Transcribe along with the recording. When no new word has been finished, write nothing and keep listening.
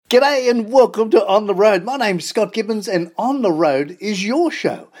G'day and welcome to On The Road. My name's Scott Gibbons and On The Road is your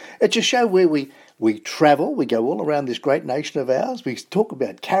show. It's a show where we travel, we go all around this great nation of ours. We talk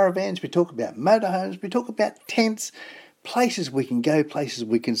about caravans, we talk about motorhomes, we talk about tents, places we can go, places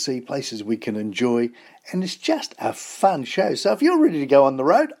we can see, places we can enjoy. And it's just a fun show. So if you're ready to go on the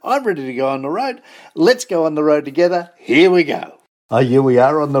road, I'm ready to go on the road. Let's go on the road together. Here we go. Oh, yeah, we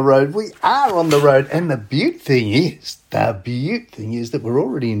are on the road. We are on the road. And the beaut thing is that we're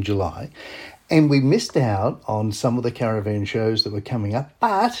already in July and we missed out on some of the caravan shows that were coming up,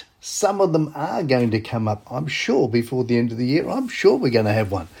 but some of them are going to come up, I'm sure, before the end of the year. I'm sure we're going to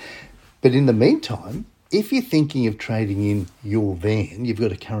have one. But in the meantime, if you're thinking of trading in your van, you've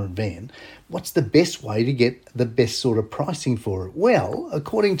got a current van, what's the best way to get the best sort of pricing for it? Well,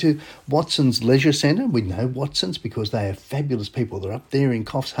 according to Watson's Leisure Centre, we know Watson's because they are fabulous people. They're up there in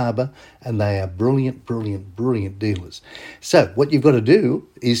Coffs Harbour and they are brilliant dealers. So what you've got to do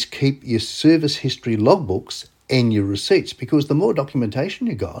is keep your service history logbooks and your receipts, because the more documentation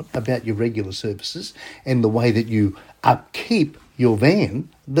you got about your regular services and the way that you upkeep your van,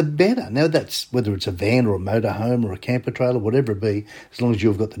 the better. Now, that's whether it's a van or a motorhome or a camper trailer, whatever it be, as long as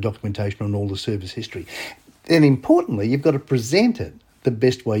you've got the documentation on all the service history. And importantly, you've got to present it the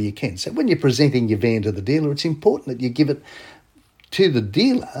best way you can. So when you're presenting your van to the dealer, it's important that you give it to the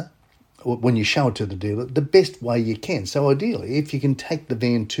dealer, or when you show it to the dealer, the best way you can. So ideally, if you can take the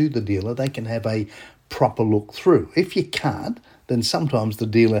van to the dealer, they can have a proper look through. If you can't, then sometimes the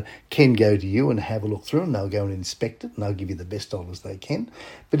dealer can go to you and have a look through and they'll go and inspect it and they'll give you the best dollars they can.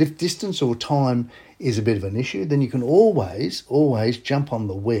 But if distance or time is a bit of an issue, then you can always jump on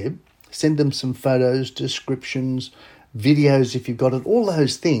the web, send them some photos, descriptions, videos if you've got it, all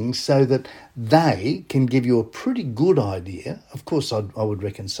those things, so that they can give you a pretty good idea. Of course, I would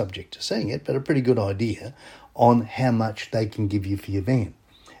reckon subject to seeing it, but a pretty good idea on how much they can give you for your van.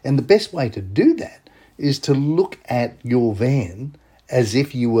 And the best way to do that is to look at your van as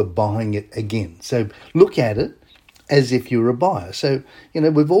if you were buying it again. So look at it as if you're a buyer. So,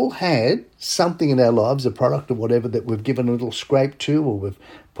 we've all had something in our lives, a product or whatever, that we've given a little scrape to, or we've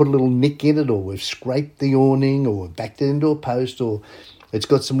put a little nick in it, or we've scraped the awning, or we've backed it into a post, or it's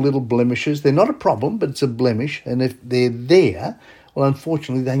got some little blemishes. They're not a problem, but it's a blemish. And if they're there, well,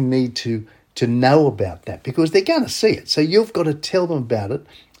 unfortunately, they need to know about that, because they're going to see it. So you've got to tell them about it.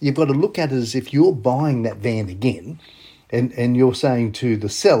 You've got to look at it as if you're buying that van again, and you're saying to the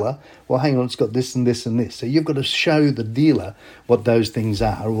seller, well, hang on, it's got this and this and this. So you've got to show the dealer what those things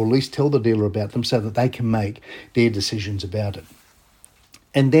are, or at least tell the dealer about them so that they can make their decisions about it.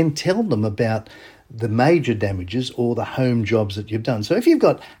 And then tell them about the major damages or the home jobs that you've done. So if you've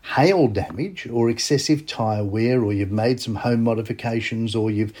got hail damage or excessive tyre wear, or you've made some home modifications,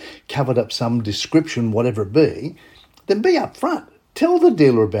 or you've covered up some description, whatever it be, then be upfront. Tell the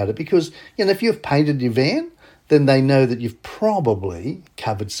dealer about it, because, if you've painted your van, then they know that you've probably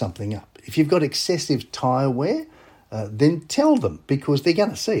covered something up. If you've got excessive tyre wear, then tell them, because they're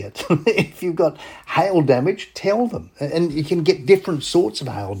going to see it. If you've got hail damage, tell them. And you can get different sorts of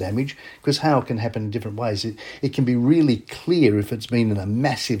hail damage, because hail can happen in different ways. It can be really clear if it's been in a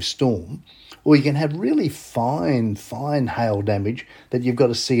massive storm, or you can have really fine hail damage that you've got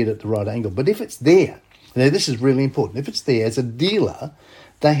to see it at the right angle. But if it's there, now, this is really important. If it's there, as a dealer,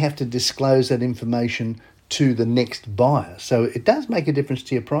 they have to disclose that information to the next buyer. So it does make a difference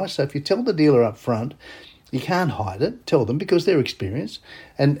to your price. So if you tell the dealer up front, you can't hide it. Tell them, because they're experienced.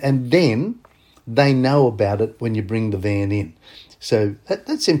 And then they know about it when you bring the van in. So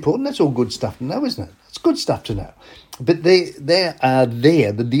that's important. That's all good stuff to know, isn't it? It's good stuff to know. But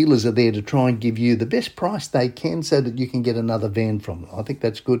the dealers are there to try and give you the best price they can so that you can get another van from them. I think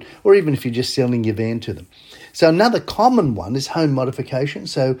that's good. Or even if you're just selling your van to them. So another common one is home modification.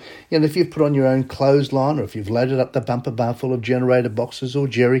 So, if you've put on your own clothesline, or if you've loaded up the bumper bar full of generator boxes or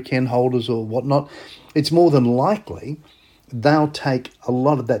jerry can holders or whatnot, it's more than likely they'll take a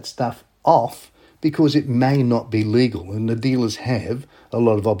lot of that stuff off, because it may not be legal, and the dealers have a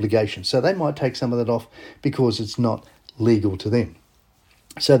lot of obligations. So they might take some of that off because it's not legal to them.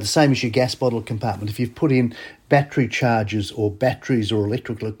 So the same as your gas bottle compartment. If you've put in battery chargers or batteries or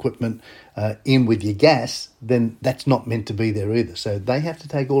electrical equipment in with your gas, then that's not meant to be there either. So they have to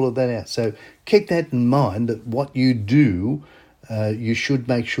take all of that out. So keep that in mind, that what you do, you should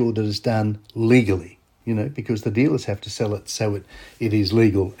make sure that it's done legally, because the dealers have to sell it so it is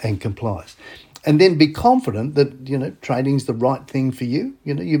legal and complies. And then be confident that, trading's the right thing for you.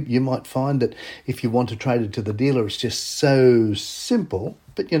 You might find that if you want to trade it to the dealer, it's just so simple.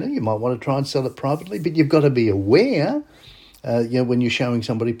 But, you might want to try and sell it privately. But you've got to be aware when you're showing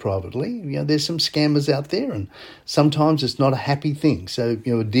somebody privately. There's some scammers out there, and sometimes it's not a happy thing. So,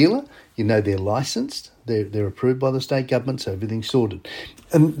 a dealer, they're licensed, they're approved by the state government, so everything's sorted.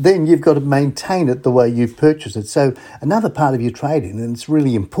 And then you've got to maintain it the way you've purchased it. So another part of your trade-in, and it's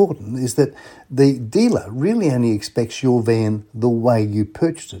really important, is that the dealer really only expects your van the way you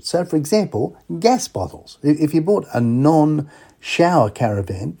purchased it. So, for example, gas bottles. If you bought a non-shower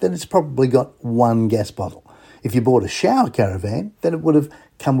caravan, then it's probably got one gas bottle. If you bought a shower caravan, then it would have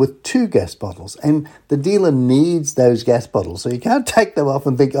come with 2 gas bottles. And the dealer needs those gas bottles. So you can't take them off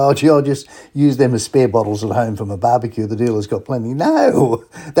and think, oh, gee, I'll just use them as spare bottles at home from a barbecue. The dealer's got plenty. No,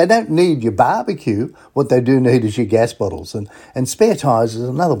 they don't need your barbecue. What they do need is your gas bottles. And spare tyres is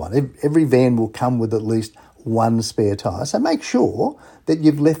another one. Every van will come with at least one spare tyre. So make sure that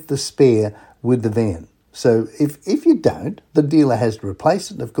you've left the spare with the van. So if you don't, the dealer has to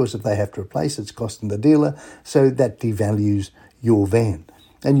replace it. Of course, if they have to replace it, it's costing the dealer. So that devalues your van.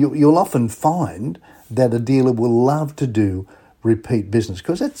 And you'll often find that a dealer will love to do repeat business,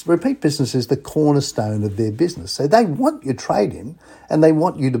 because repeat business is the cornerstone of their business. So they want your trade-in and they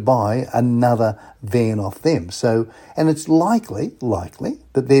want you to buy another van off them. So, and it's likely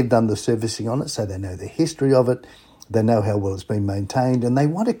that they've done the servicing on it, so they know the history of it. They know how well it's been maintained, and they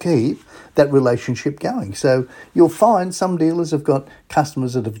want to keep that relationship going. So you'll find some dealers have got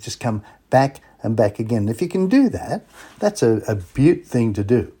customers that have just come back and back again. If you can do that, that's a beaut thing to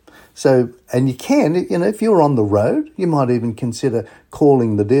do. So, and you can, if you're on the road, you might even consider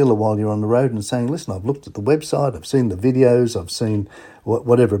calling the dealer while you're on the road and saying, listen, I've looked at the website, I've seen the videos, I've seen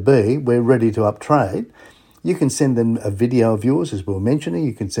whatever it be, we're ready to uptrade. You can send them a video of yours, as we were mentioning.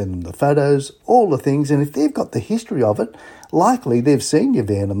 You can send them the photos, all the things. And if they've got the history of it, likely they've seen your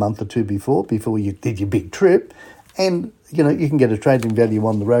van a month or two before you did your big trip. And, you can get a trading value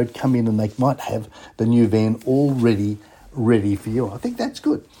on the road, come in, and they might have the new van already ready for you. I think that's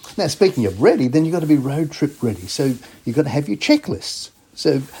good. Now, speaking of ready, then you've got to be road trip ready. So you've got to have your checklists.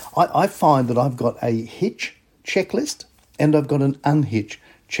 So I find that I've got a hitch checklist and I've got an unhitch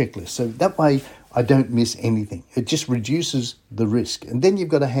checklist. So that way I don't miss anything. It just reduces the risk. And then you've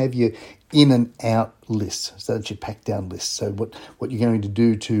got to have your in and out list. So that's your pack down list. So what you're going to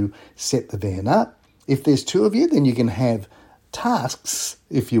do to set the van up. If there's 2 of you, then you can have tasks,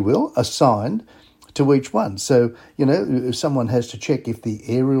 if you will, assigned to each one. So, if someone has to check if the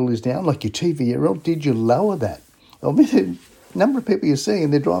aerial is down, like your TV aerial, did you lower that? I mean, a number of people you see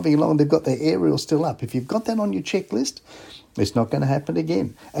and they're driving along, they've got their aerial still up. If you've got that on your checklist, it's not going to happen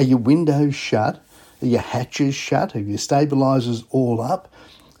again. Are your windows shut? Are your hatches shut? Are your stabilisers all up?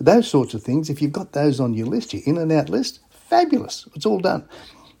 Those sorts of things. If you've got those on your list, your in and out list, fabulous. It's all done.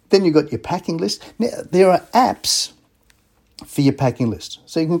 Then you've got your packing list. Now, there are apps for your packing list.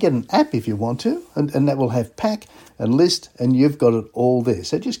 So you can get an app if you want to, and that will have pack and list, and you've got it all there.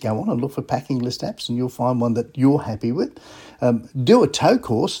 So just go on and look for packing list apps, and you'll find one that you're happy with. Do a tow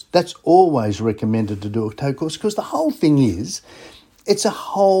course. That's always recommended to do a tow course, because the whole thing is, it's a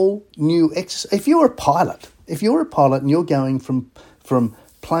whole new exercise. If you're a pilot and you're going from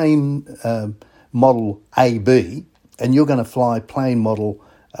plane model AB and you're going to fly plane model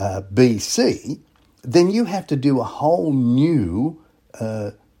BC, then you have to do a whole new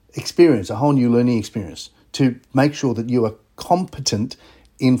experience, a whole new learning experience to make sure that you are competent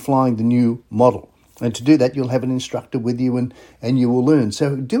in flying the new model. And to do that, you'll have an instructor with you and you will learn.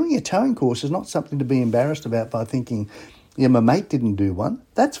 So doing a towing course is not something to be embarrassed about by thinking, my mate didn't do one.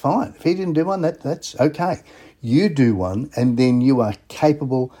 That's fine. If he didn't do one, that's okay. You do one, and then you are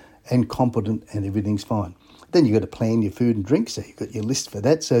capable and competent and everything's fine. Then you've got to plan your food and drink, so you've got your list for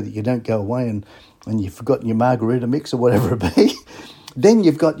that so that you don't go away and you've forgotten your margarita mix or whatever it be. Then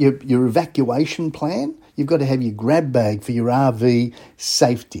you've got your evacuation plan. You've got to have your grab bag for your RV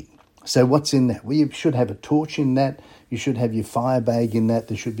safety. So what's in that? Well, you should have a torch in that. You should have your fire bag in that.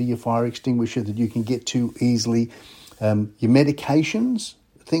 There should be your fire extinguisher that you can get to easily. Your medications,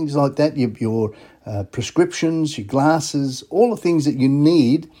 things like that, your prescriptions, your glasses, all the things that you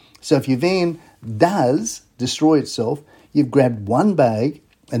need. So if your van does destroy itself, you've grabbed one bag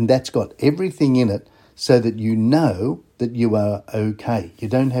and that's got everything in it so that you know that you are okay. You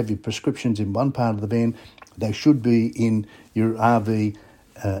don't have your prescriptions in one part of the van. They should be in your RV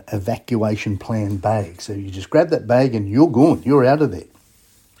evacuation plan bag. So you just grab that bag and you're gone. You're out of there.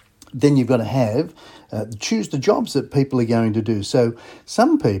 Then you've got to have choose the jobs that people are going to do. So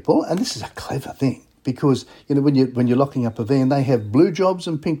some people, and this is a clever thing, because when you're locking up a van, they have blue jobs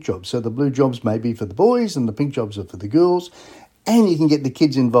and pink jobs. So the blue jobs may be for the boys and the pink jobs are for the girls. And you can get the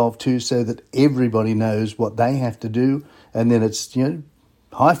kids involved too, so that everybody knows what they have to do. And then it's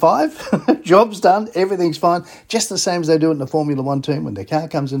high five, job's done, everything's fine. Just the same as they do it in the Formula One team when their car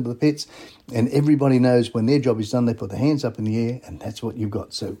comes into the pits and everybody knows when their job is done, they put their hands up in the air and that's what you've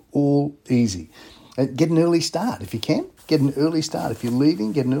got. So all easy. And get an early start if you can. Get an early start. If you're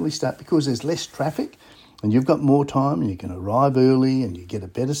leaving, get an early start because there's less traffic and you've got more time and you can arrive early and you get a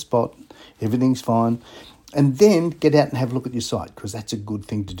better spot. Everything's fine. And then get out and have a look at your site because that's a good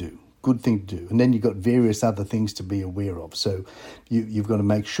thing to do. Good thing to do. And then you've got various other things to be aware of. So you've got to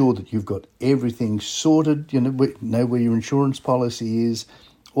make sure that you've got everything sorted, know where your insurance policy is,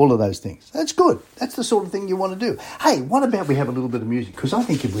 all of those things. That's good. That's the sort of thing you want to do. Hey, what about we have a little bit of music? Because I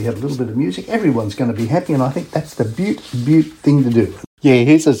think if we have a little bit of music, everyone's going to be happy. And I think that's the beaut thing to do. Yeah,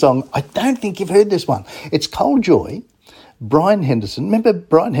 here's a song. I don't think you've heard this one. It's Cold Joy, Brian Henderson. Remember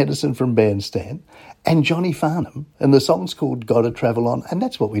Brian Henderson from Bandstand? And Johnny Farnham, and the song's called Gotta Travel On, and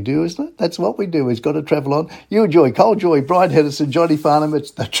that's what we do, isn't it? That's what we do, is Gotta Travel On. You enjoy Cold Joy, Brian Henderson, Johnny Farnham. It's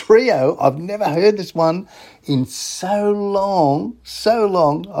the trio. I've never heard this one in so long.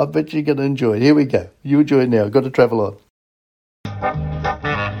 I bet you're going to enjoy it. Here we go. You enjoy it now. Gotta Travel On.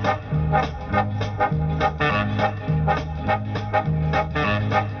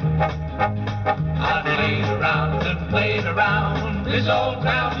 I've played around this old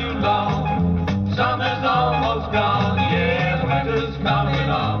town too long. Summer's almost gone, yeah, winter's coming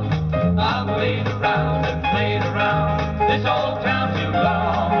on. I've played around this old town too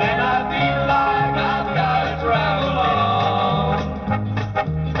long, and I feel like I've got to travel on.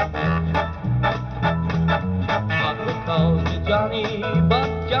 Papa calls to Johnny, but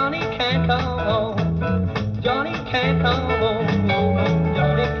Johnny can't come home. Johnny can't come home,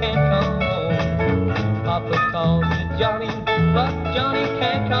 Johnny can't come home. Papa calls to Johnny, but Johnny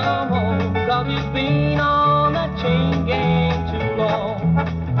can't come home. Cause he's been on that chain gang too long.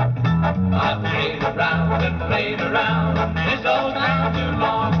 I've played around this old town too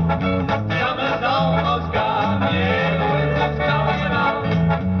long. Summer's almost gone, yeah, winter's coming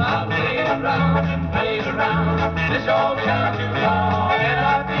on. I've played around this old town too long, and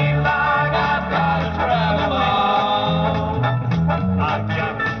I feel like I've got to travel on. I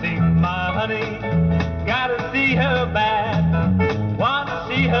gotta see my honey, gotta see her bad, want to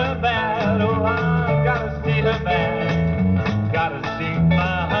see her bad. Oh, I gotta see her bad. Gotta see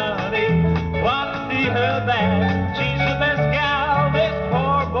my honey. Want to see her bad. She's the best gal this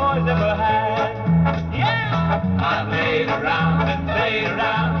poor boy's ever had. Yeah! I played around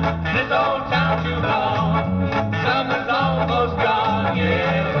this old town too long. Summer's almost gone.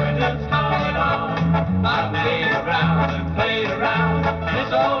 Yeah, winter's coming on. I played around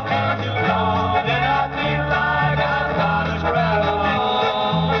this old town too long. And I feel like I've got to travel on.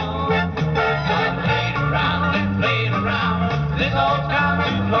 Played around this old town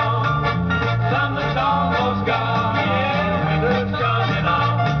too long. Summer's almost gone, yeah, winter's coming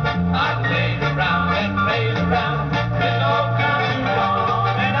on. I played around this old town too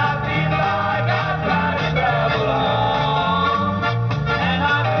long, and I feel like I've got to travel on. And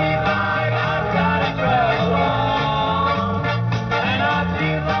I feel like I've got to travel on. And I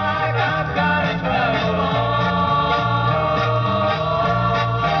feel like I've got to travel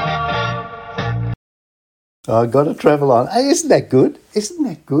on. I got to travel on. Hey, isn't that good? Isn't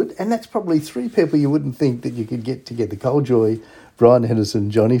that good? And that's probably three people you wouldn't think that you could get together. Cold Joy, Brian Henderson,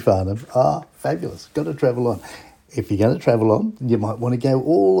 Johnny Farnham. Fabulous. Got to travel on. If you're going to travel on, you might want to go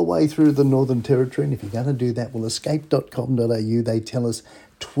all the way through the Northern Territory. And if you're going to do that, well, escape.com.au, they tell us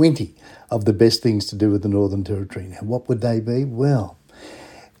 20 of the best things to do with the Northern Territory. Now, what would they be? Well,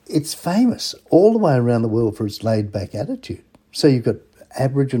 it's famous all the way around the world for its laid-back attitude. So you've got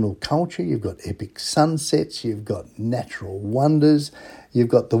Aboriginal culture, you've got epic sunsets, you've got natural wonders, you've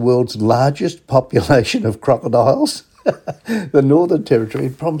got the world's largest population of crocodiles. The Northern Territory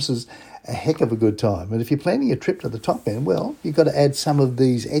promises a heck of a good time. And if you're planning a trip to the top end, well, you've got to add some of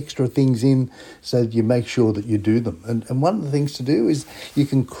these extra things in so that you make sure that you do them. And one of the things to do is you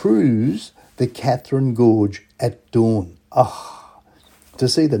can cruise the Catherine Gorge at dawn. To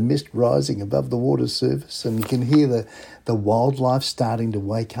see the mist rising above the water's surface, and you can hear the wildlife starting to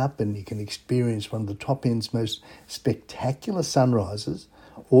wake up, and you can experience one of the top end's most spectacular sunrises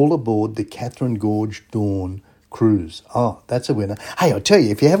all aboard the Catherine Gorge Dawn cruise. That's a winner. Hey, I tell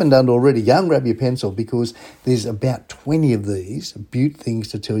you, if you haven't done it already, go and grab your pencil because there's about 20 of these beaut things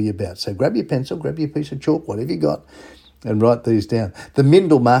to tell you about. So grab your pencil, grab your piece of chalk, whatever you got, and write these down. The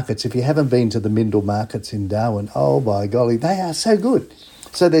Mindel Markets, if you haven't been to the Mindel Markets in Darwin, oh by golly, they are so good.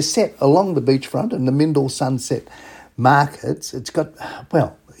 So they're set along the beachfront, and the Mindel Sunset Markets, it's got,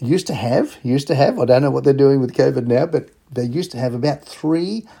 well, used to have, I don't know what they're doing with COVID now, but they used to have about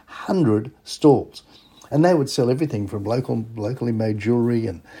 300 stalls. And they would sell everything from locally made jewellery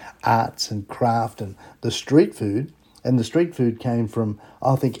and arts and craft and the street food. And the street food came from,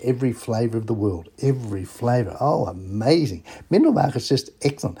 I think, every flavour of the world. Every flavour. Oh, amazing. Mineral Market's just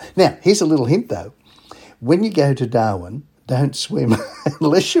excellent. Now, here's a little hint, though. When you go to Darwin, don't swim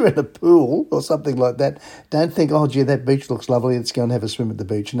unless you're in a pool or something like that. Don't think, oh, gee, that beach looks lovely. Let's go and have a swim at the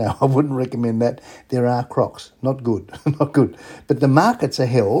beach. No, I wouldn't recommend that. There are crocs. Not good. Not good. But the markets are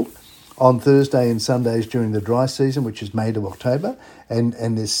held on Thursday and Sundays during the dry season, which is May to October. And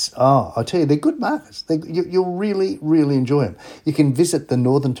this, I tell you, they're good markets. You'll really, really enjoy them. You can visit the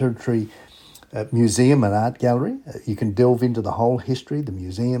Northern Territory Museum and Art Gallery. You can delve into the whole history, the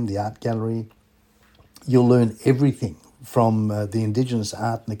museum, the art gallery. You'll learn everything from the Indigenous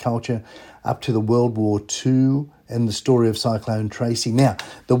art and the culture up to the World War II and the story of Cyclone Tracy. Now,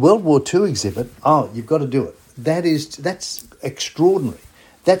 the World War II exhibit, you've got to do it. That's extraordinary.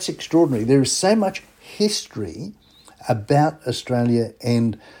 That's extraordinary. There is so much history about Australia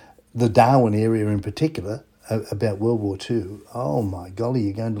and the Darwin area in particular, about World War II. Oh, my golly,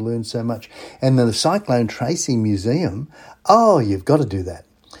 you're going to learn so much. And the Cyclone Tracy Museum, you've got to do that.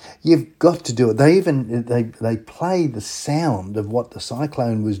 You've got to do it. They play the sound of what the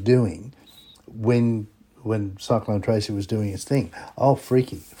cyclone was doing when Cyclone Tracy was doing its thing. Oh,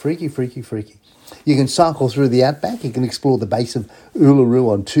 freaky, freaky, freaky, freaky. You can cycle through the outback. You can explore the base of Uluru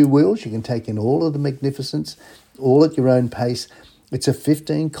on 2 wheels. You can take in all of the magnificence, all at your own pace. It's a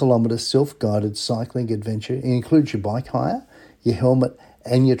 15-kilometre self-guided cycling adventure. It includes your bike hire, your helmet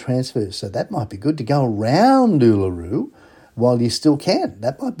and your transfers. So that might be good to go around Uluru while you still can.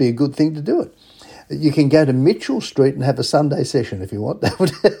 That might be a good thing to do it. You can go to Mitchell Street and have a Sunday session if you want.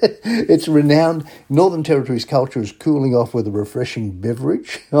 It's renowned. Northern Territory's culture is cooling off with a refreshing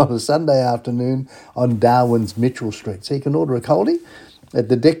beverage on a Sunday afternoon on Darwin's Mitchell Street. So you can order a coldie at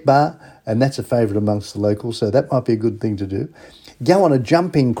the deck bar, and that's a favourite amongst the locals, so that might be a good thing to do. Go on a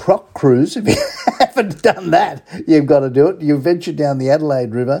jumping croc cruise. If you haven't done that, you've got to do it. You venture down the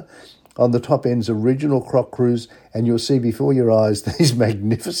Adelaide River on the Top End's original croc cruise, and you'll see before your eyes these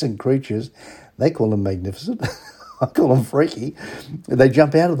magnificent creatures. They call them magnificent. I call them freaky. They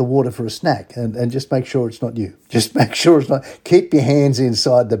jump out of the water for a snack, and just make sure it's not you. Just make sure it's not. Keep your hands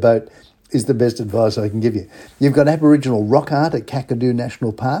inside the boat is the best advice I can give you. You've got Aboriginal rock art at Kakadu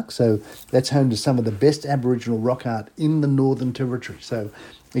National Park, so that's home to some of the best Aboriginal rock art in the Northern Territory. So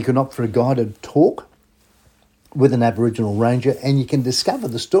you can opt for a guided talk with an Aboriginal ranger, and you can discover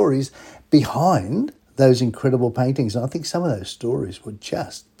the stories behind those incredible paintings. And I think some of those stories would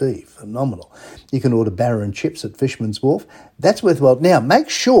just be phenomenal. You can order barra and chips at Fisherman's Wharf. That's worthwhile. Now, make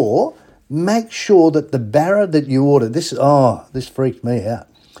sure that the barra that you order, this freaked me out.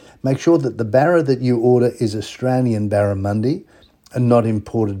 Make sure that the barra that you order is Australian barramundi and not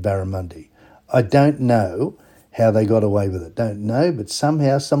imported barramundi. I don't know how they got away with it. Don't know, but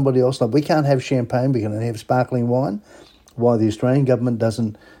somehow somebody else, like we can't have champagne, we can only have sparkling wine. Why the Australian government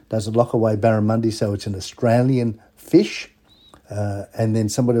doesn't lock away barramundi, so it's an Australian fish, and then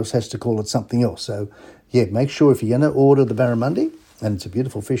somebody else has to call it something else. So, yeah, make sure if you're going to order the barramundi, and it's a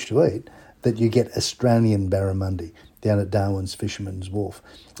beautiful fish to eat, that you get Australian barramundi down at Darwin's Fisherman's Wharf.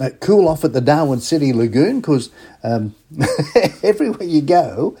 Cool off at the Darwin City Lagoon, because everywhere you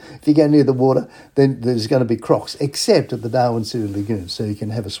go, if you go near the water, then there's going to be crocs, except at the Darwin City Lagoon. So you can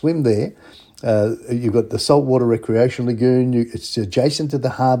have a swim there. You've got the saltwater recreation lagoon. It's adjacent to the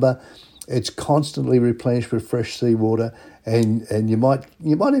harbour. It's constantly replenished with fresh seawater, and you might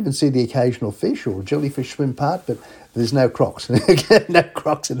even see the occasional fish or jellyfish swim part, but there's no crocs. No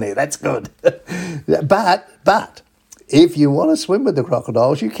crocs in there. That's good. But if you want to swim with the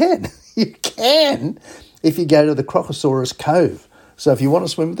crocodiles, you can. You can if you go to the Crocosaurus Cove. So if you want to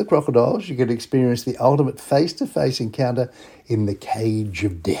swim with the crocodiles, you can experience the ultimate face-to-face encounter in the Cage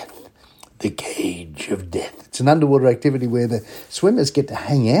of Death. The Cage of Death. It's an underwater activity where the swimmers get to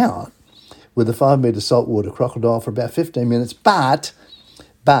hang out with a 5-metre saltwater crocodile for about 15 minutes, but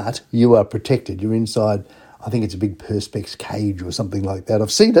you are protected. You're inside, I think it's a big Perspex cage or something like that.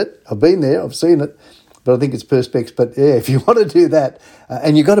 I've seen it. I've been there. I've seen it. But I think it's Perspex. But yeah, if you want to do that,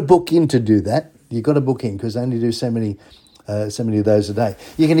 and you've got to book in to do that, you've got to book in because they only do so many of those a day.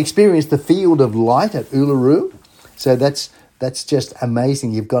 You can experience the Field of Light at Uluru. So that's just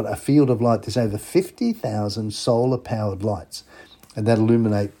amazing. You've got a field of light. There's over 50,000 solar-powered lights, and that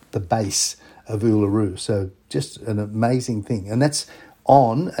illuminate the base of Uluru. So just an amazing thing. And that's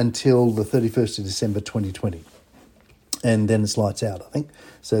on until the 31st of December 2020. And then it's lights out, I think.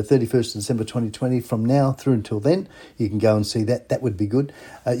 So 31st of December 2020, from now through until then, you can go and see that. That would be good.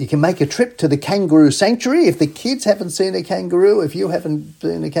 You can make a trip to the Kangaroo Sanctuary. If the kids haven't seen a kangaroo, if you haven't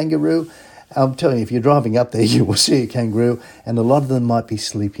seen a kangaroo, I'm telling you, if you're driving up there, you will see a kangaroo, and a lot of them might be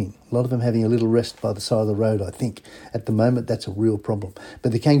sleeping. A lot of them having a little rest by the side of the road, I think. At the moment, that's a real problem.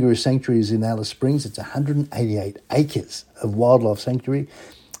 But the Kangaroo Sanctuary is in Alice Springs. It's 188 acres of wildlife sanctuary,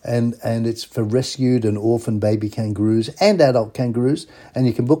 and it's for rescued and orphan baby kangaroos and adult kangaroos, and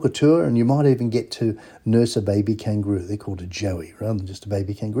you can book a tour, and you might even get to nurse a baby kangaroo. They're called a joey rather than just a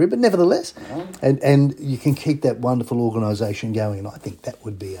baby kangaroo, but nevertheless, and you can keep that wonderful organisation going, and I think that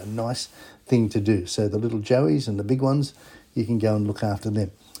would be a nice thing to do. So the little joeys and the big ones, you can go and look after them.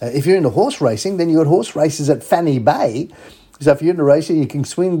 If you're into horse racing, then you've got horse races at Fanny Bay. So if you're into racing, you can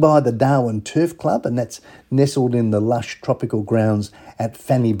swing by the Darwin Turf Club, and that's nestled in the lush tropical grounds at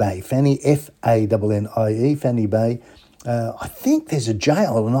Fanny Bay. Fanny, Fannie, Fanny Bay. I think there's a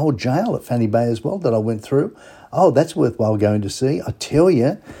jail, an old jail at Fanny Bay as well that I went through. Oh, that's worthwhile going to see. I tell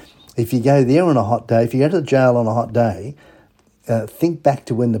you, if you go there on a hot day, if you go to the jail on a hot day, think back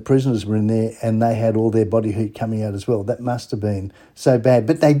to when the prisoners were in there and they had all their body heat coming out as well. That must have been so bad.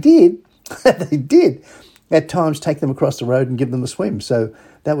 But they did. They did. At times take them across the road and give them a swim. So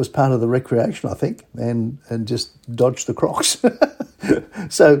that was part of the recreation, I think, and just dodge the crocs.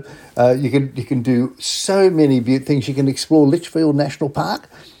 So you can do so many things. You can explore Litchfield National Park,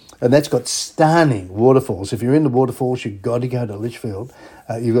 and that's got stunning waterfalls. If you're in the waterfalls, you've got to go to Litchfield.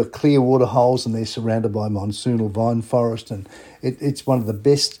 You've got clear water holes, and they're surrounded by monsoonal vine forest, and it's one of the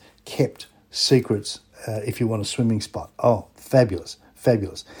best kept secrets if you want a swimming spot. Oh, fabulous,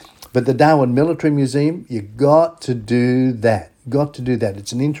 fabulous. But the Darwin Military Museum, you've got to do that. Got to do that.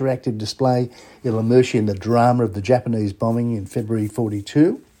 It's an interactive display. It'll immerse you in the drama of the Japanese bombing in February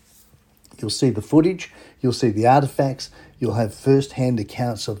 1942. You'll see the footage. You'll see the artefacts. You'll have first-hand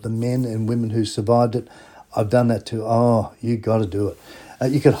accounts of the men and women who survived it. I've done that too. Oh, you got to do it.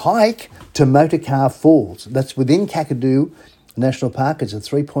 You could hike to Motorcar Falls. That's within Kakadu National Park. It's a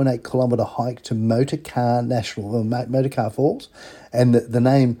 3.8 kilometre hike to Motorcar Falls, and the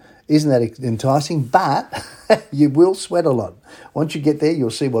name isn't that enticing, but you will sweat a lot. Once you get there, you'll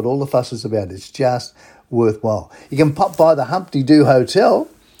see what all the fuss is about. It's just worthwhile. You can pop by the Humpty Doo Hotel.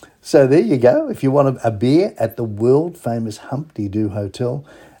 So there you go. If you want a beer at the world-famous Humpty Doo Hotel,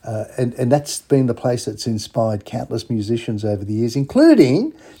 and that's been the place that's inspired countless musicians over the years,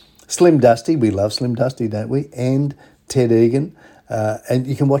 including Slim Dusty. We love Slim Dusty, don't we? And Ted Egan. And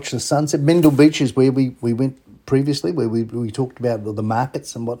you can watch the sunset. Mendel Beach is where we went previously, where we talked about the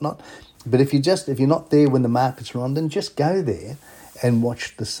markets and whatnot. But if you're not there when the markets are on, then just go there and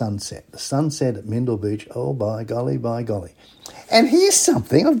watch the sunset. The sunset at Mendel Beach, oh, by golly, by golly. And here's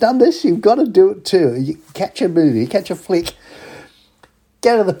something, I've done this, you've got to do it too. You catch a movie, catch a flick,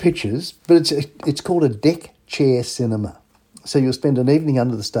 go to the pictures, but it's called a deck chair cinema. So you'll spend an evening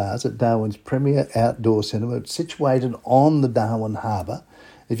under the stars at Darwin's premier outdoor cinema. It's situated on the Darwin Harbour.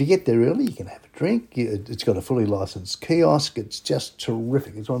 If you get there early, you can have a drink. It's got a fully licensed kiosk. It's just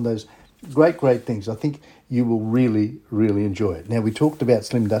terrific. It's one of those great, great things. I think you will really, really enjoy it. Now, we talked about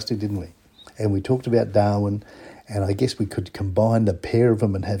Slim Dusty, didn't we? And we talked about Darwin, and I guess we could combine the pair of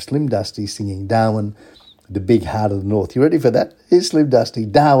them and have Slim Dusty singing Darwin, the Big Heart of the North. You ready for that? Here's Slim Dusty,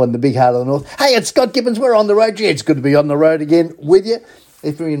 Darwin, the Big Heart of the North. Hey, it's Scott Gibbons. We're on the road. Yeah, it's good to be on the road again with you.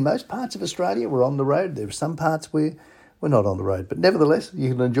 If you're in most parts of Australia, we're on the road. There are some parts where we're not on the road. But nevertheless,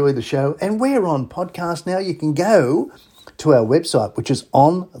 you can enjoy the show. And we're on podcast now. You can go to our website, which is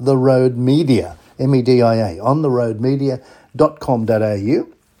On The Road Media, MEDIA, ontheroadmedia.com.au.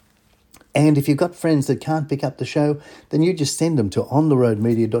 And if you've got friends that can't pick up the show, then you just send them to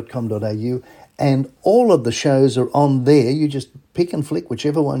ontheroadmedia.com.au. And all of the shows are on there. You just pick and flick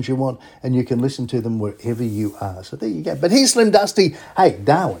whichever ones you want, and you can listen to them wherever you are. So there you go. But here's Slim Dusty. Hey,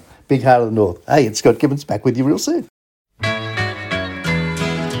 Darwin, Big Heart of the North. Hey, it's Scott Gibbons, back with you real soon.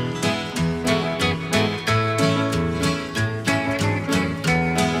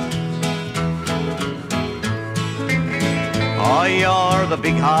 Oh, you're the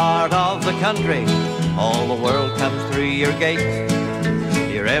big heart of the country. All the world comes through your gate.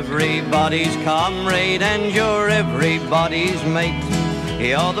 You're everybody's comrade and you're everybody's mate.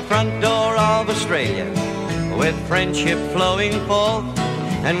 You're the front door of Australia with friendship flowing full.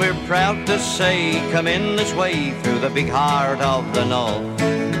 And we're proud to say, come in this way through the big heart of the North.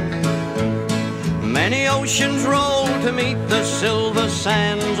 Many oceans roll to meet the silver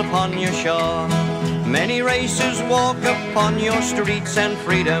sands upon your shore. Many races walk upon your streets and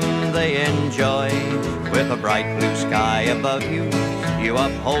freedom they enjoy. With a bright blue sky above you, you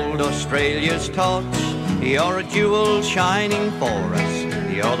uphold Australia's torch. You're a jewel shining for us.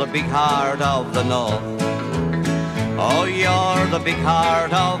 You're the big heart of the North. Oh, you're the big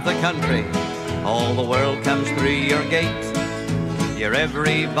heart of the country. All the world comes through your gate. You're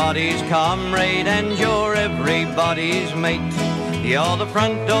everybody's comrade and you're everybody's mate. You're the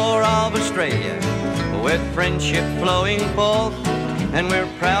front door of Australia with friendship flowing forth. And we're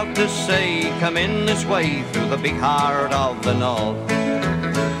proud to say, come in this way through the big heart of the north.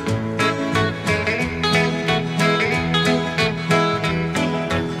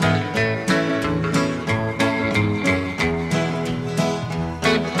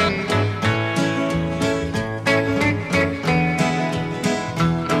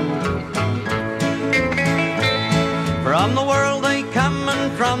 From the world they come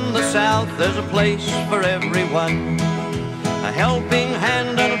and from the south there's a place for everyone. A helping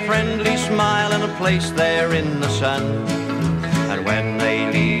hand and a friendly smile and a place there in the sun. And when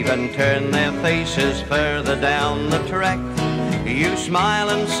they leave and turn their faces further down the track, you smile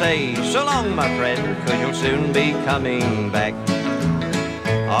and say, so long my friend, 'cause you'll soon be coming back.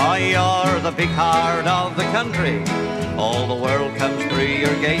 Oh, you're the big heart of the country, all the world comes through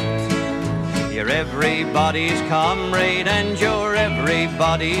your gate. You're everybody's comrade and you're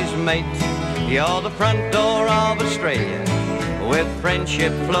everybody's mate. You're the front door of Australia with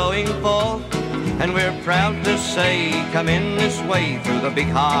friendship flowing forth. And we're proud to say, come in this way through the big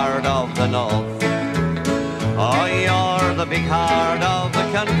heart of the north. Oh, you're the big heart of the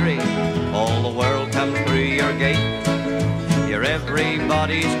country, all the world comes through your gate. You're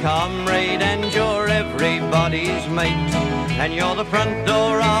everybody's comrade and you're everybody's mate. And you're the front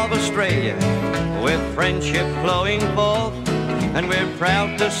door of Australia with friendship flowing forth. And we're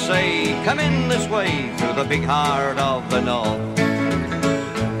proud to say, come in this way through the big heart of the north.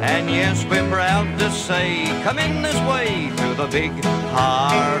 And yes, we're proud to say, come in this way through the big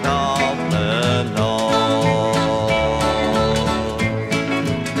heart of the north.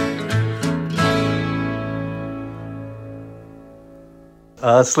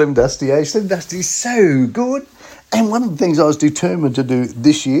 Slim Dusty, Slim Dusty's so good. And one of the things I was determined to do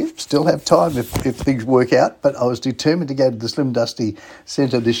this year, still have time if things work out, but I was determined to go to the Slim Dusty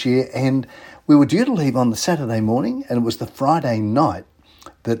Centre this year, and we were due to leave on the Saturday morning, and it was the Friday night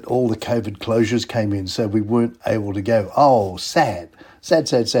that all the COVID closures came in, so we weren't able to go. Oh, sad.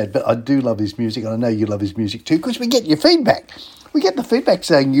 But I do love his music, and I know you love his music too, because we get your feedback. We get the feedback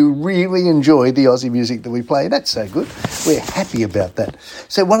saying you really enjoy the Aussie music that we play. That's so good. We're happy about that.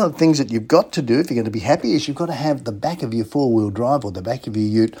 So one of the things that you've got to do if you're going to be happy is you've got to have the back of your four-wheel drive or the back of your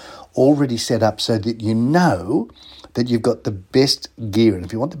ute already set up so that you know that you've got the best gear. And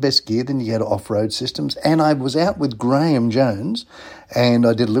if you want the best gear, then you go to Off-Road Systems. And I was out with Graham Jones, and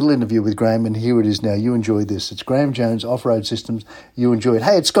I did a little interview with Graham, and here it is now. You enjoy this. It's Graham Jones, Off-Road Systems. You enjoy it.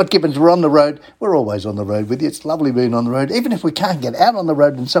 Hey, it's Scott Gibbons. We're on the road. We're always on the road with you. It's lovely being on the road. Even if we can't get out on the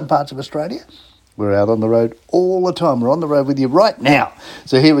road in some parts of Australia, we're out on the road all the time. We're on the road with you right now.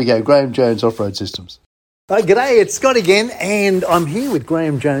 So here we go. Graham Jones, Off-Road Systems. Hey, g'day. It's Scott again, and I'm here with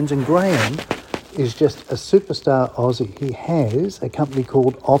Graham Jones, and Graham is just a superstar Aussie. He has a company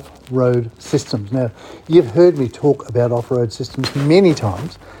called Off-Road Systems. Now, you've heard me talk about Off-Road Systems many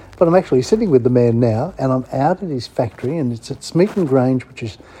times, but I'm actually sitting with the man now, and I'm out at his factory, and it's at Smeaton Grange, which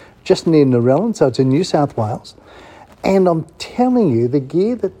is just near Narellan, so it's in New South Wales. And I'm telling you, the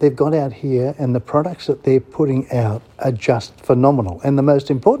gear that they've got out here and the products that they're putting out are just phenomenal. And the most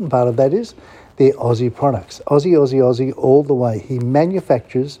important part of that is they're Aussie products. Aussie all the way. He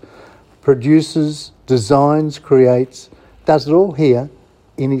manufactures, produces, designs, creates, does it all here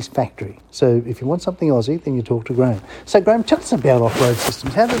in his factory. So if you want something Aussie, then you talk to Graham. So Graham, tell us about Off-Road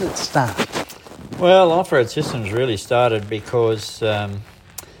Systems. How did it start? Well, Off-Road Systems really started because I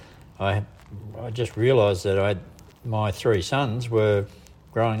just realised that my three sons were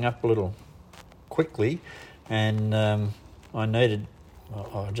growing up a little quickly, and I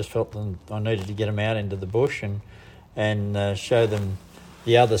just felt that I needed to get them out into the bush and show them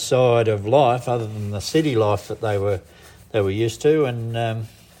the other side of life, other than the city life that they were used to, and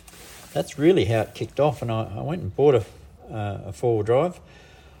that's really how it kicked off. And I went and bought a four-wheel drive,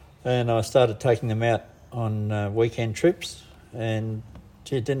 and I started taking them out on weekend trips. And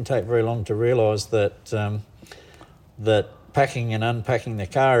it didn't take very long to realise that packing and unpacking the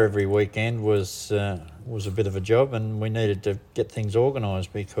car every weekend was a bit of a job, and we needed to get things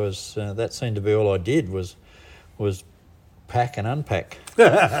organised because that seemed to be all I did was pack and unpack.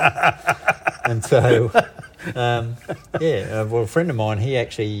 And so, well, a friend of mine, he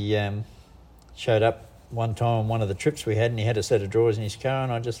actually showed up one time on one of the trips we had, and he had a set of drawers in his car,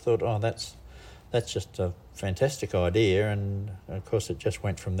 and I just thought, oh, that's just a fantastic idea. And of course it just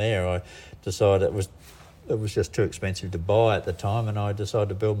went from there. I decided it was just too expensive to buy at the time, and I decided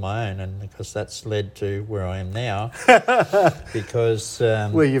to build my own, and because that's led to where I am now. Because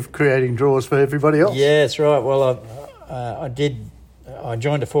where you're creating drawers for everybody else. Yeah, that's right. Well, I did I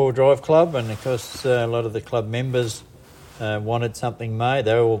joined a four-wheel drive club, and of course a lot of the club members wanted something made.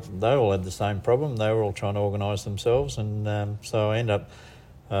 They all had the same problem. They were all trying to organise themselves, and so I ended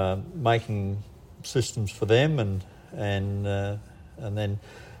up making systems for them, and then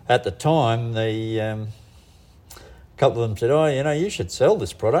at the time a couple of them said, "Oh, you should sell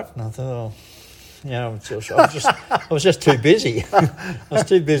this product," and I thought, I was just too busy. I was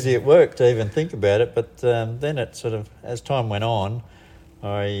too busy at work to even think about it. But then it sort of, as time went on,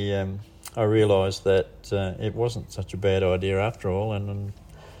 I realised that it wasn't such a bad idea after all,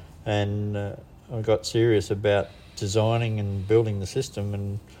 and I got serious about designing and building the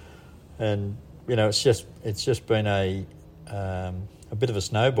system, and it's just been a bit of a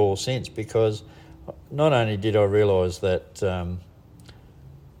snowball since, because not only did I realise that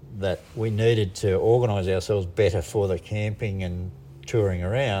we needed to organise ourselves better for the camping and touring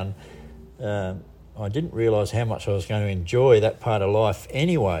around, I didn't realise how much I was going to enjoy that part of life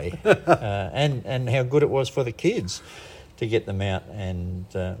anyway, and how good it was for the kids to get them out and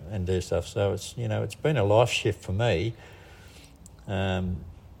do stuff. So it's been a life shift for me, and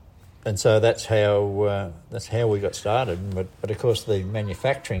so that's how we got started. But of course the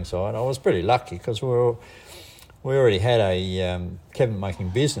manufacturing side, I was pretty lucky because we already had a cabinet making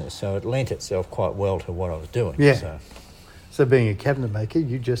business, so it lent itself quite well to what I was doing. Yeah. So being a cabinet maker,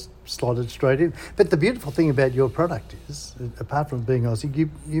 you just slotted straight in. But the beautiful thing about your product is, apart from being Aussie,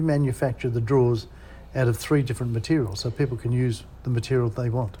 you manufacture the drawers out of 3 different materials, so people can use the material they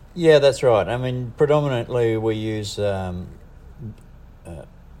want. Yeah, that's right. I mean, predominantly we use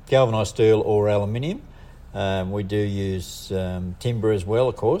galvanised steel or aluminium. We do use timber as well,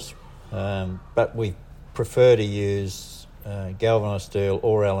 of course, but we prefer to use galvanised steel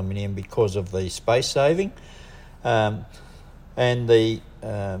or aluminium because of the space saving, and the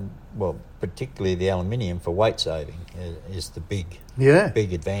particularly the aluminium for weight saving is the big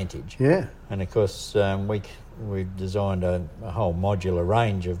advantage. Yeah, and of course we've designed a whole modular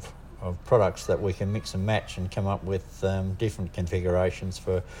range of products that we can mix and match and come up with different configurations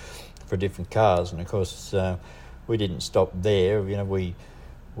for different cars. And of course we didn't stop there.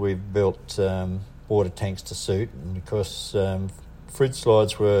 We've built water tanks to suit, and of course fridge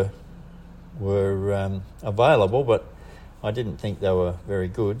slides were available, but I didn't think they were very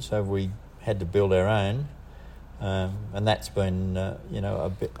good, so we had to build our own, and that's been a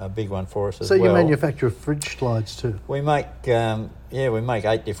big one for us as well. So you manufacture fridge slides too? We make 8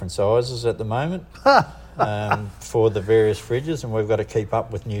 different sizes at the moment for the various fridges, and we've got to keep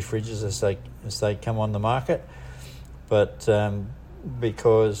up with new fridges as they come on the market, but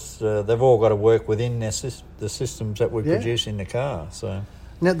because they've all got to work within the systems that we produce in the car. So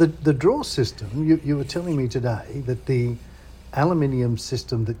now the drawer system, you were telling me today that the aluminium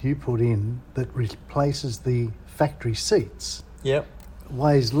system that you put in that replaces the factory seats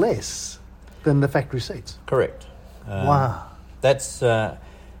weighs less than the factory seats. Correct. Wow. That's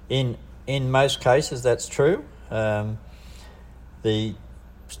in most cases that's true. The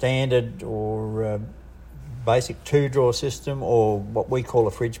standard or basic 2-drawer system, or what we call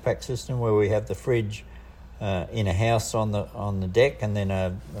a fridge pack system, where we have the fridge in a house on the deck and then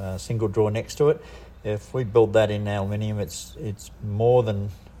a single drawer next to it. If we build that in aluminium, it's more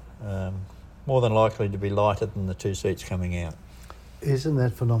than likely to be lighter than the 2 seats coming out. Isn't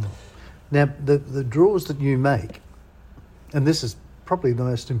that phenomenal? Now the drawers that you make, and this is probably the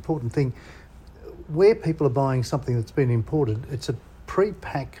most important thing, where people are buying something that's been imported, it's a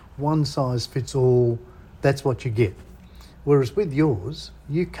pre-pack, one size fits all. That's what you get. Whereas with yours,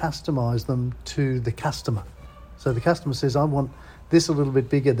 you customise them to the customer. So the customer says, I want this a little bit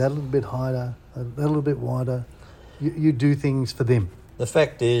bigger, that a little bit higher, that a little bit wider. You do things for them. The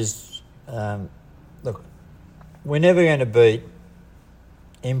fact is, look, we're never going to beat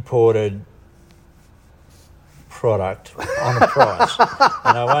imported product on a price.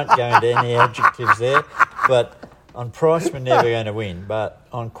 And I won't go into any adjectives there, but on price we're never going to win. But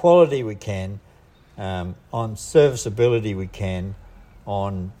on quality we can. On serviceability we can,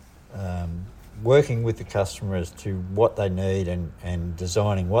 on working with the customer as to what they need and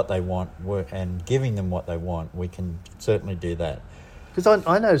designing what they want and giving them what they want, we can certainly do that. Because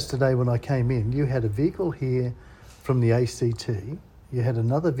I noticed today when I came in, you had a vehicle here from the ACT, you had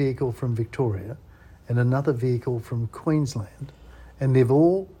another vehicle from Victoria and another vehicle from Queensland, and they've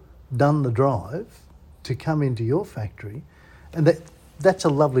all done the drive to come into your factory, and that's a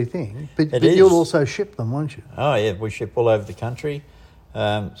lovely thing. But you'll also ship them, won't you? Oh yeah, we ship all over the country,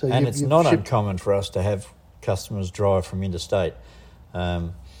 and it's not uncommon for us to have customers drive from interstate.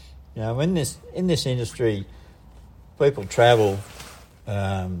 In this industry, people travel,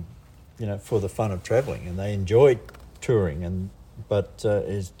 for the fun of travelling, and they enjoy touring, and but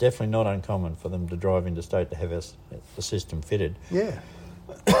it's definitely not uncommon for them to drive interstate to have the system fitted. Yeah.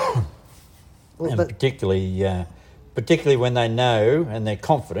 And particularly when they know and they're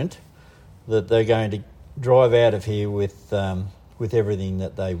confident that they're going to drive out of here with everything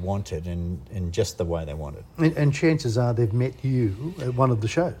that they wanted and just the way they wanted. And chances are they've met you at one of the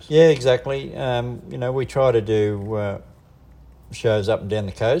shows. Yeah, exactly. We try to do shows up and down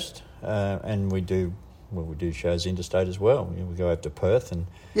the coast, and we do shows interstate as well. We go over to Perth and...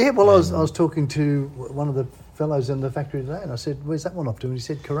 Yeah, well, I was talking to one of the fellows in the factory today, and I said, "Where's that one off to?" And he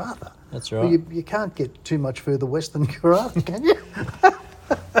said, "Karratha." That's right. Well, you can't get too much further west than Karratha, can you?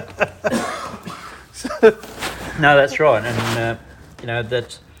 No, that's right, and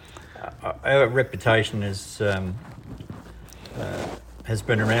that's our reputation has been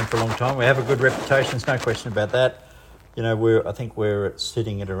around for a long time. We have a good reputation. There's no question about that. I think we're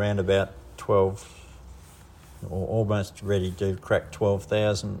sitting at around about 12, or almost ready to crack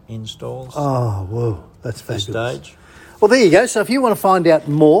 12,000 installs. Oh, whoa, that's fabulous. At this stage. Well, there you go. So if you want to find out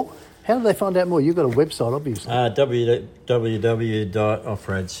more, how do they find out more? You've got a website, obviously.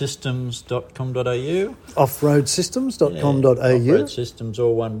 www.offroadsystems.com.au. Offroadsystems.com.au. Offroad Systems,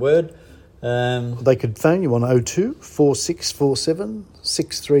 all one word. They could phone you on 02 4647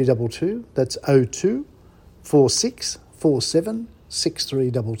 6322. That's 02 4647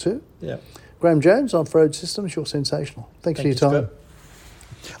 6322. Yeah. Graham Jones, Off-Road Systems, you're sensational. Thanks for your time.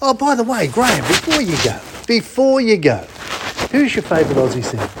 Scott. Oh, by the way, Graham, before you go, who's your favourite Aussie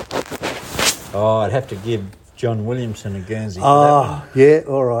singer? Oh, I'd have to give John Williamson a Guernsey for Oh, that one. yeah,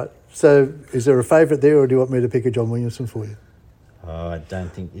 all right. So is there a favourite there, or do you want me to pick a John Williamson for you? Oh, I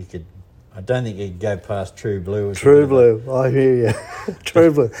don't think you could go past True Blue. True Blue, I hear you.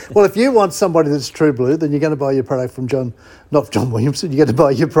 True Blue. Well, if you want somebody that's True Blue, then you're going to buy your product from not John Williamson, you're going to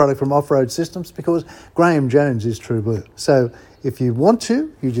buy your product from Off-Road Systems, because Graham Jones is True Blue. So if you want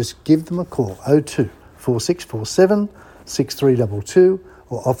to, you just give them a call, 02 4647 6322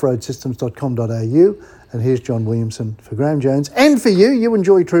 or offroadsystems.com.au. And here's John Williamson for Graham Jones. And for you, you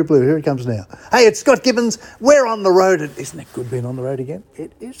enjoy True Blue. Here it comes now. Hey, it's Scott Gibbons. We're on the road. Isn't it good being on the road again?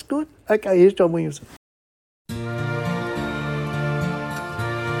 It is good. Okay, here's John Williamson.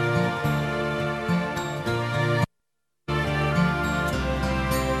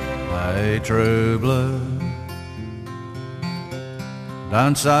 Hey, True Blue,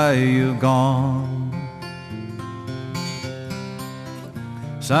 don't say you've gone.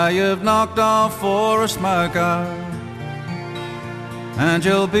 Say you've knocked off for a smoker, and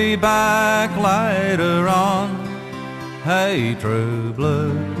you'll be back later on. Hey, True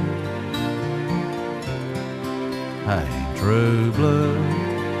Blue, hey, True Blue,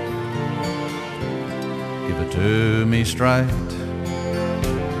 give it to me straight,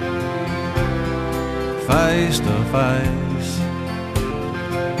 face to face.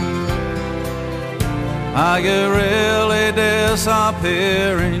 Are you really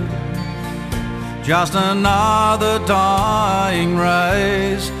disappearing? Just another dying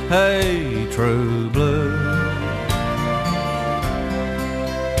race. Hey, True Blue,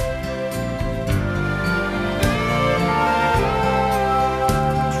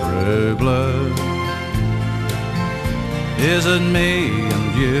 True Blue, is it me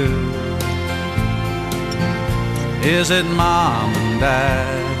and you? Is it Mom and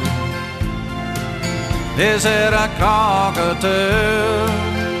Dad? Is it a cockatoo?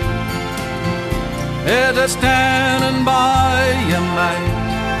 Is it standing by your mate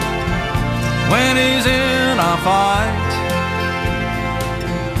when he's in a fight?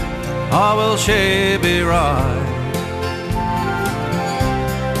 Or will she be right?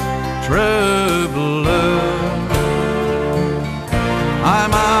 True Blue,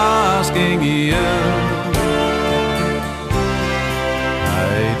 I'm asking you.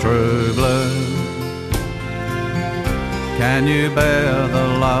 Hey, True Blue, can you bear the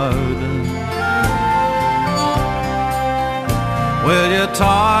load? Will you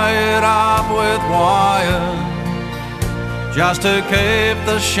tie it up with wire just to keep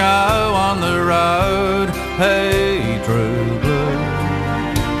the show on the road? Hey, True Blue,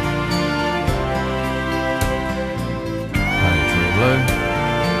 hey, True Blue,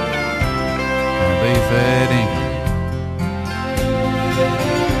 I'll be fading.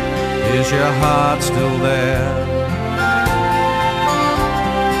 Is your heart still there?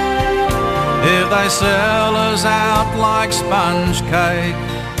 If they sell us out like sponge cake,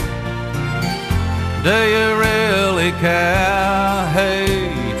 do you really care?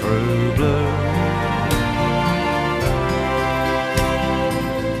 Hey, True Blue,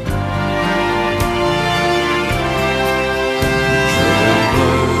 True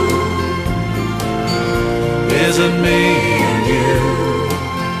Blue, is it me and you?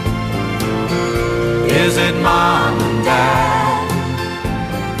 mom and dad?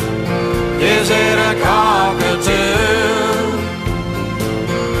 Is it a cockatoo?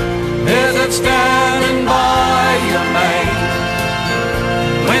 Is it standing by your mate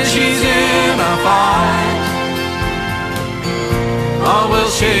when she's in a fight? Or will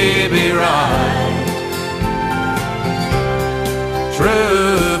she be right?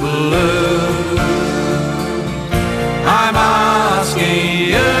 True blue, I'm asking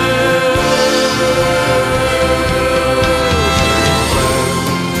you.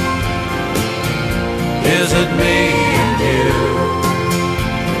 Is it me and you?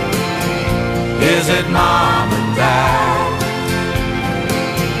 Is it mom and dad?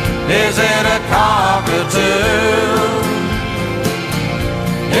 Is it a cockatoo?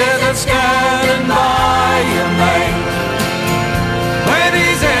 Is it standing by your mate when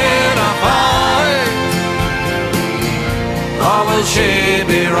he's in a fight? Or will she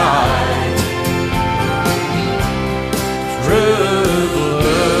be right? True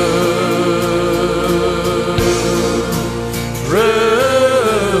blue, true.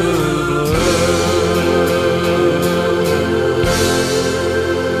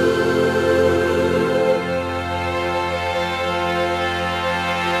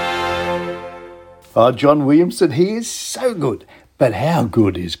 Oh, John Williamson, he is so good. But how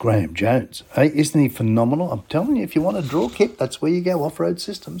good is Graham Jones? Hey, isn't he phenomenal? I'm telling you, if you want a draw kit, that's where you go, Off-Road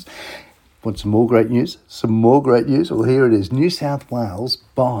Systems. Want some more great news? Some more great news? Well, here it is. New South Wales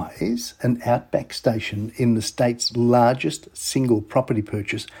buys an outback station in the state's largest single property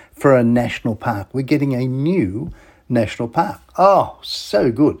purchase for a national park. We're getting a new national park. Oh,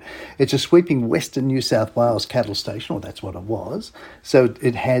 so good. It's a sweeping Western New South Wales cattle station, or that's what it was. So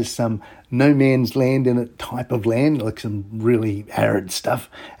it has some no man's land in it type of land, like some really arid stuff.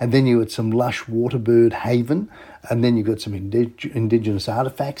 And then you got some lush waterbird haven. And then you've got some indigenous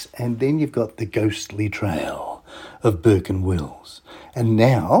artefacts. And then you've got the ghostly trail of Burke and Wills. And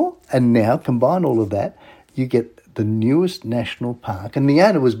now, combine all of that, you get the newest national park. And the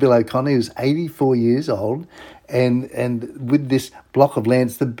owner was Bill O'Connor, who's 84 years old. And with this block of land,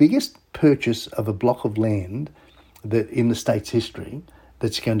 it's the biggest purchase of a block of land that in the state's history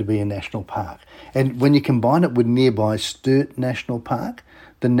that's going to be a national park. And when you combine it with nearby Sturt National Park,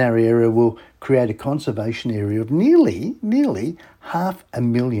 the narrow area will create a conservation area of nearly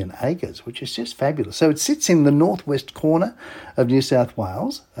 500,000 acres, which is just fabulous. So it sits in the northwest corner of New South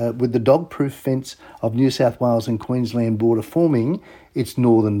Wales, with the dog-proof fence of New South Wales and Queensland border forming its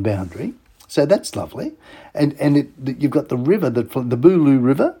northern boundary. So that's lovely. And you've got the river, the Booloo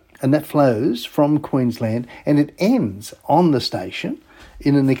River, and that flows from Queensland, and it ends on the station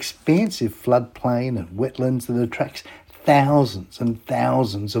in an expansive floodplain and wetlands that attracts thousands and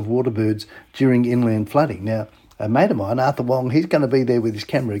thousands of waterbirds during inland flooding. Now, a mate of mine, Arthur Wong, he's going to be there with his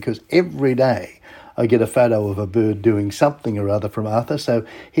camera because every day I get a photo of a bird doing something or other from Arthur, so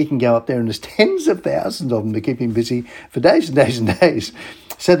he can go up there and there's tens of thousands of them to keep him busy for days and days and days.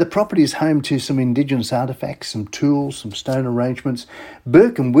 So the property is home to some indigenous artefacts, some tools, some stone arrangements.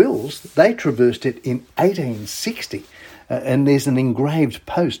 Burke and Wills, they traversed it in 1860, and there's an engraved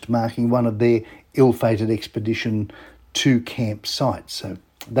post marking one of their ill-fated expedition to camp sites. So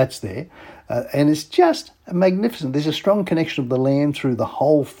that's there. And it's just magnificent. There's a strong connection of the land through the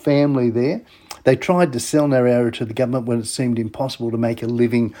whole family there. They tried to sell Narara to the government when it seemed impossible to make a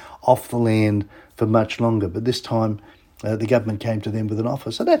living off the land for much longer. But this time, the government came to them with an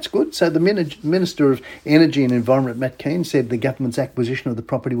offer. So that's good. So the Minister of Energy and Environment, Matt Keane, said the government's acquisition of the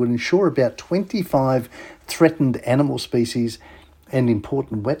property would ensure about 25 threatened animal species and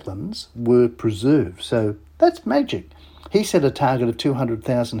important wetlands were preserved. So that's magic. He set a target of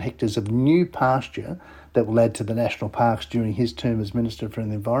 200,000 hectares of new pasture that will add to the national parks during his term as Minister for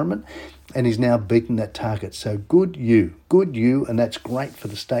the Environment, and he's now beaten that target. So good you, and that's great for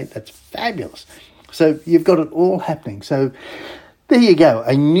the state. That's fabulous. So you've got it all happening. So there you go,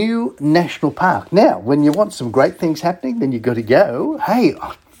 a new national park. Now, when you want some great things happening, then you've got to go, hey,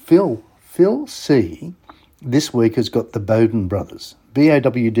 Phil C. this week has got the Bowden Brothers,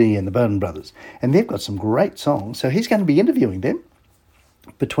 BOWD and the Bowden Brothers, and they've got some great songs. So he's going to be interviewing them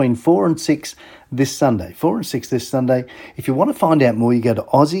between 4 and 6 this Sunday. 4 and 6 this Sunday. If you want to find out more, you go to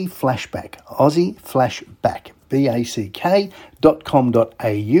Aussie Flashback, BACK.com.au.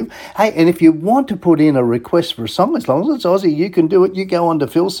 Hey, and if you want to put in a request for a song, as long as it's Aussie, you can do it. You go on to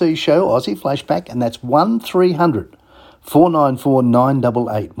Phil C Show, Aussie Flashback, and that's 1300 494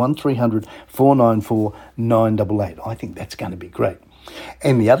 988. 1300 494 988. I think that's going to be great.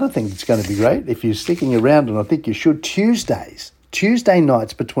 And the other thing that's going to be great, if you're sticking around, and I think you should, Tuesday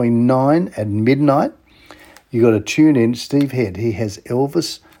nights between 9 and midnight, you got to tune in. Steve Head, he has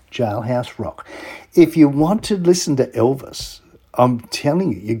Elvis Jailhouse Rock. If you want to listen to Elvis, I'm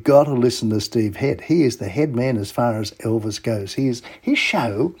telling you got to listen to Steve Head. He is the head man as far as Elvis goes. His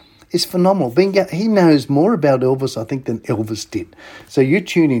show is phenomenal. He knows more about Elvis, I think, than Elvis did. So you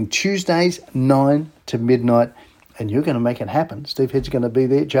tune in Tuesdays, 9 to midnight, and you're going to make it happen. Steve Head's going to be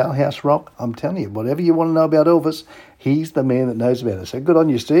there, Jailhouse Rock. I'm telling you, whatever you want to know about Elvis, he's the man that knows about it. So good on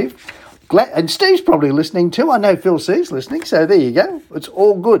you, Steve. And Steve's probably listening too. I know Phil C's listening, so there you go. It's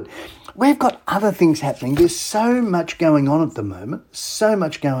all good. We've got other things happening. There's so much going on at the moment, so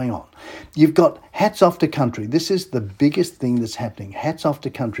much going on. You've got Hats Off to Country. This is the biggest thing that's happening. Hats Off to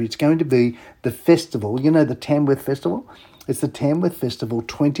Country. It's going to be the festival. You know the Tamworth Festival? It's the Tamworth Festival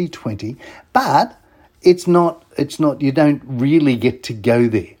 2020, but it's not, you don't really get to go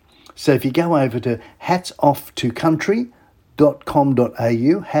there. So if you go over to hatsofftocountry.com.au,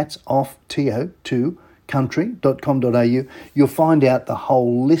 hatsofftocountry.com.au, you'll find out the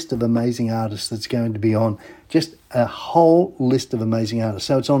whole list of amazing artists that's going to be on, just a whole list of amazing artists.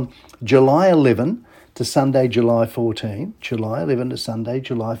 So it's on July 11 to Sunday, July 14, July 11 to Sunday,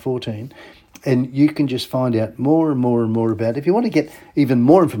 July 14, and you can just find out more and more and more about it. If you want to get even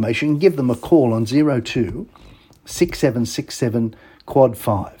more information, give them a call on 02 6767 quad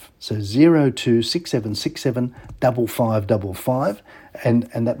 5. So 02 6767 5555,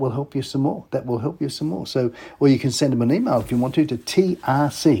 and that will help you some more. That will help you some more. So, or you can send them an email if you want to trc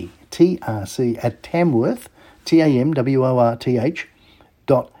at Tamworth,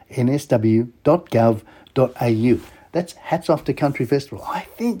 tamworth.nsw.gov.au. That's Hats Off to Country Festival. I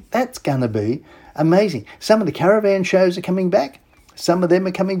think that's going to be amazing. Some of the caravan shows are coming back. Some of them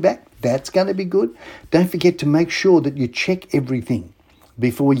are coming back. That's going to be good. Don't forget to make sure that you check everything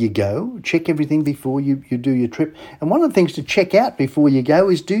before you go. Check everything before you do your trip. And one of the things to check out before you go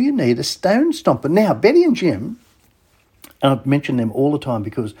is, do you need a stone stomper? Now, Betty and Jim, and I've mentioned them all the time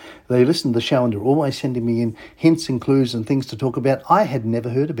because they listen to the show and they're always sending me in hints and clues and things to talk about. I had never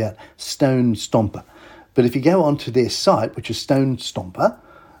heard about Stone Stomper. But if you go onto their site, which is stonestomper.com.au,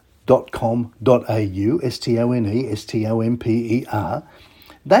 STONESTOMPER,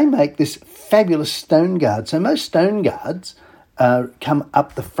 they make this fabulous stone guard. So most stone guards come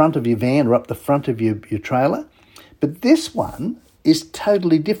up the front of your van or up the front of your trailer. But this one is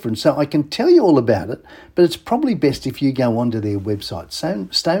totally different. So I can tell you all about it, but it's probably best if you go onto their website, Stone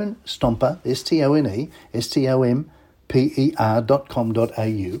Stomper,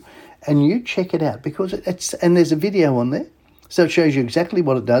 STONESTOMPER.com.au, and you check it out because and there's a video on there. So it shows you exactly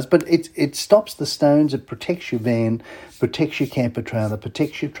what it does, but it stops the stones, it protects your van, protects your camper trailer,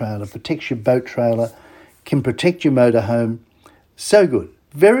 protects your boat trailer, can protect your motorhome. So good.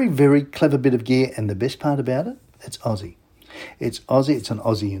 Very, very clever bit of gear, and the best part about it, it's Aussie. It's Aussie, it's an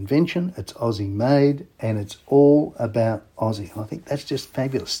Aussie invention, it's Aussie made, and it's all about Aussie. I think that's just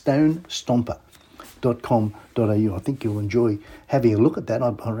fabulous. stonestomper.com.au. I think you'll enjoy having a look at that,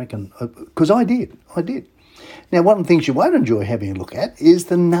 I reckon, because I did. Now, one of the things you won't enjoy having a look at is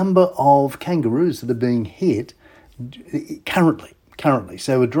the number of kangaroos that are being hit currently.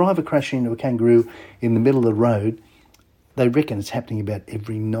 So a driver crashing into a kangaroo in the middle of the road, they reckon it's happening about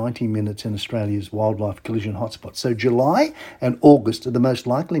every 90 minutes in Australia's wildlife collision hotspots. So July and August are the most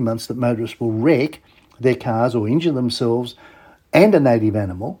likely months that motorists will wreck their cars or injure themselves and a native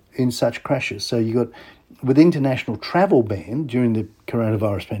animal in such crashes. So you got, with international travel ban during the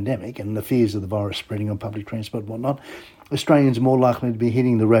coronavirus pandemic and the fears of the virus spreading on public transport and whatnot, Australians are more likely to be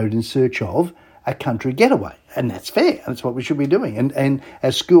hitting the road in search of a country getaway. And that's fair. That's what we should be doing. And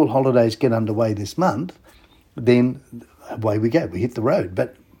as school holidays get underway this month, then away we go. We hit the road.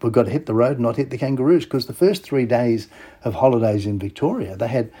 But we've got to hit the road and not hit the kangaroos, because the first 3 days of holidays in Victoria, they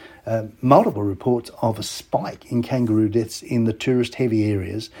had multiple reports of a spike in kangaroo deaths in the tourist-heavy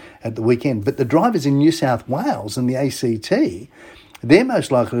areas at the weekend. But the drivers in New South Wales and the ACT, they're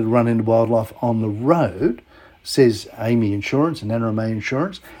most likely to run into wildlife on the road, says AAMI Insurance and NRMA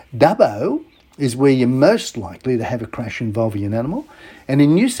Insurance. Dubbo is where you're most likely to have a crash involving an animal. And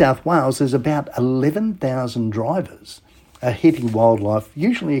in New South Wales, there's about 11,000 drivers are hitting wildlife,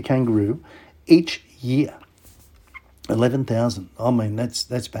 usually a kangaroo, each year. 11,000. I mean,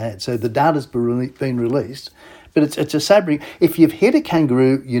 that's bad. So the data's been released, but it's a sobering. If you've hit a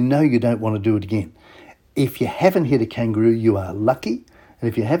kangaroo, you know you don't want to do it again. If you haven't hit a kangaroo, you are lucky. And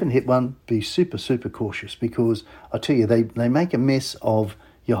if you haven't hit one, be super, super cautious, because I tell you, they make a mess of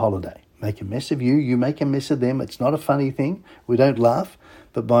your holiday. Make a mess of you, you make a mess of them. It's not a funny thing. We don't laugh,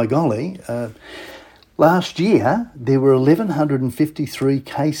 but by golly, last year there were 1,153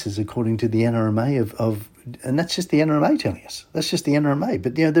 cases, according to the NRMA, of and that's just the NRMA telling us. That's just the NRMA.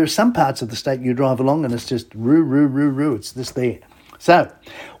 But there are some parts of the state you drive along and it's just roo. It's this there. So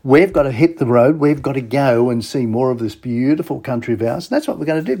we've got to hit the road. We've got to go and see more of this beautiful country of ours. And that's what we're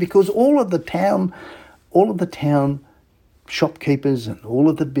going to do, because all of the town shopkeepers and all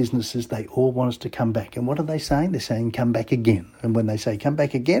of the businesses, they all want us to come back. And what are they saying? They're saying come back again. And when they say come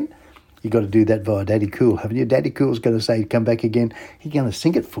back again, you've got to do that via Daddy Cool, haven't you? Daddy Cool's going to say come back again. He's going to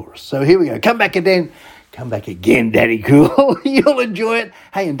sing it for us. So here we go. Come back again. Come back again, Daddy Cool. You'll enjoy it.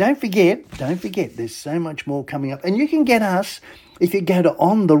 Hey, and don't forget, there's so much more coming up. And you can get us if you go to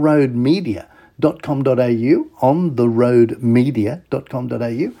ontheroadmedia.com.au,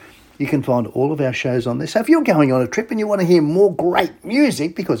 ontheroadmedia.com.au. You can find all of our shows on there. So if you're going on a trip and you want to hear more great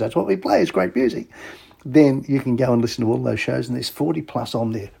music, because that's what we play is great music, then you can go and listen to all those shows, and there's 40 plus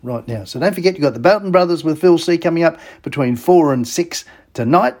on there right now. So don't forget, you've got the Belton Brothers with Phil C coming up between 4 and 6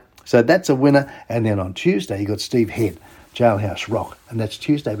 tonight. So that's a winner. And then on Tuesday, you've got Steve Head, Jailhouse Rock. And that's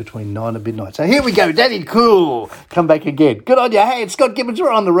Tuesday between 9 and midnight. So here we go, Daddy Cool. Come back again. Good on you. Hey, it's Scott Gibbons.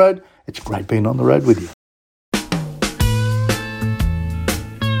 We're on the road. It's great being on the road with you.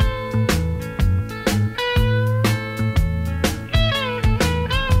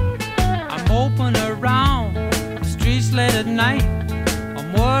 Late at night,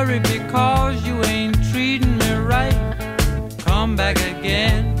 I'm worried because you ain't treating me right. Come back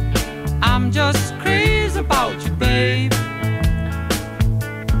again, I'm just crazy about you, babe.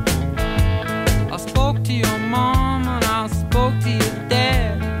 I spoke to your mom and I spoke to your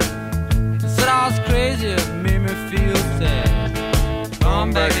dad. They said I was crazy, it made me feel sad.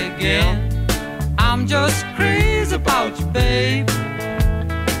 Come back again, I'm just crazy about you, babe.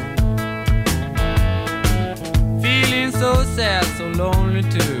 So sad, so lonely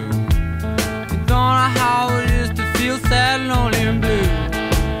too. You don't know how it is to feel sad, lonely and blue.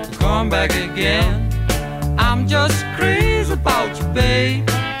 Come back again, I'm just crazy about you, babe.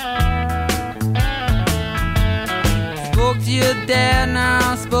 Spoke to your dad,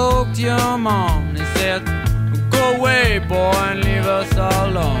 now I spoke to your mom. They said, go away, boy, and leave us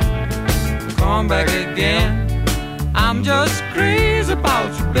alone. Come back again, I'm just crazy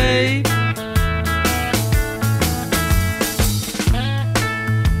about you, babe.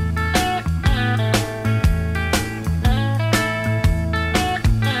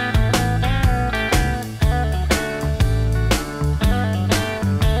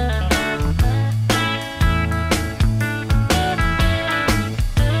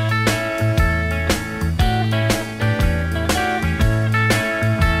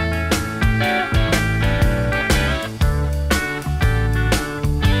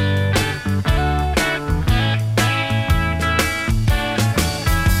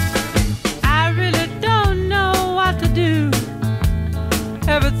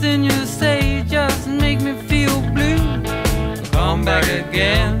 Everything you say just make me feel blue. Come back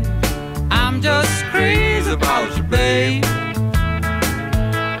again, I'm just crazy about you, babe.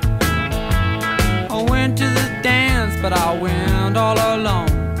 I went to the dance, but I went all alone.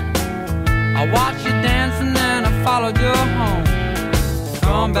 I watched you dance and then I followed you home.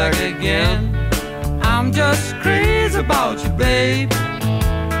 Come back again, I'm just crazy about you, babe.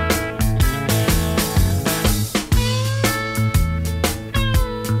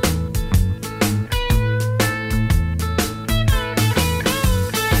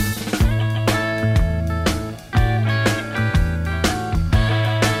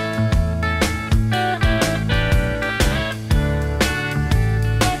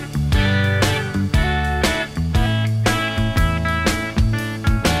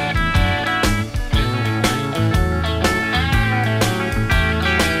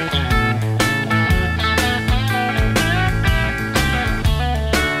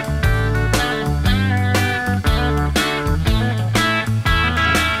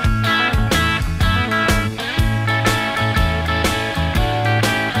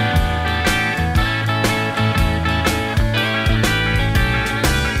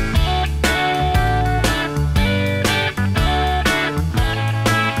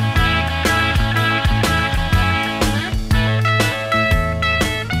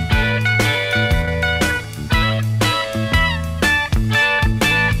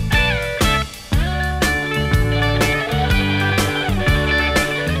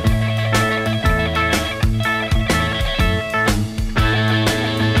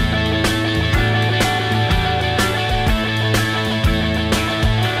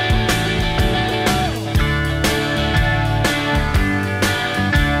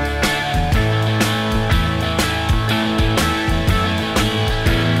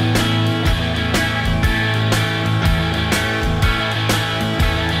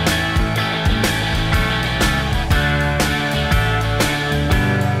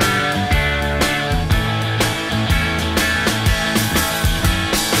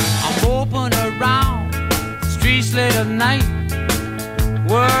 of night.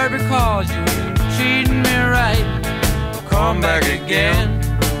 Worried because you ain't treating me right. Come back again.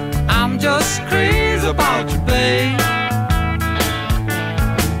 I'm just crazy about you, babe.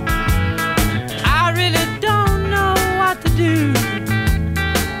 I really don't know what to do.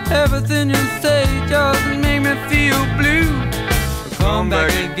 Everything you say just make me feel blue. Come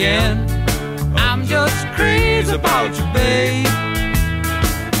back again. I'm just crazy about you, babe.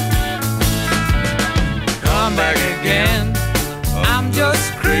 Come back again. I'm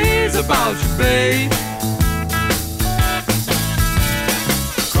just crazy about you, babe.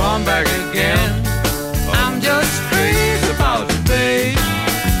 Come back again. I'm just crazy about you, babe.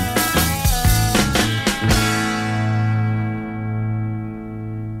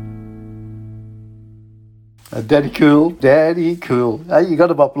 Daddy Cool, Daddy Cool. Hey, you got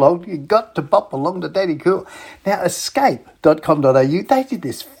to bop along. You got to bop along to Daddy Cool. Now, escape.com.au, they did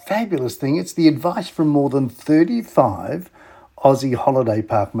this fabulous thing. It's the advice from more than 35 Aussie holiday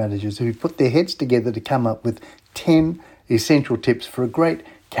park managers who put their heads together to come up with 10 essential tips for a great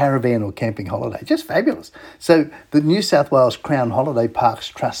caravan or camping holiday. Just fabulous. So the New South Wales Crown Holiday Parks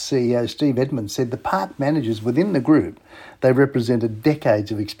Trust CEO Steve Edmonds said the park managers within the group, they represented decades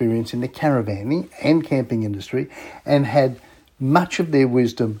of experience in the caravanning and camping industry and had much of their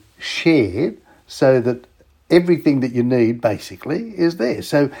wisdom shared so that everything that you need basically is there.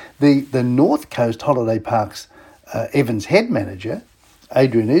 So the North Coast Holiday Parks Evans head manager,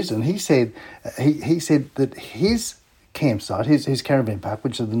 Adrian Easton, he said that his campsite, his caravan park,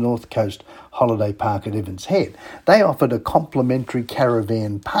 which is the North Coast Holiday Park at Evans Head, they offered a complimentary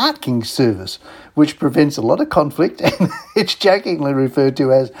caravan parking service, which prevents a lot of conflict, and it's jokingly referred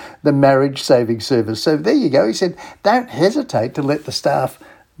to as the marriage saving service. So there you go. He said, don't hesitate to let the staff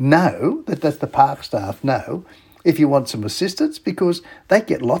know, that's the park staff know, if you want some assistance, because they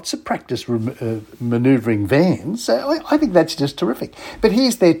get lots of practice manoeuvring vans. So I think that's just terrific. But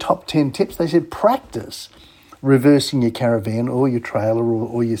here's their top 10 tips. They said practice reversing your caravan or your trailer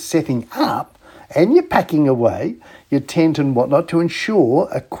or your setting up and you're packing away your tent and whatnot to ensure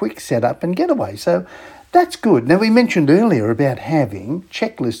a quick setup and getaway. So that's good. Now, we mentioned earlier about having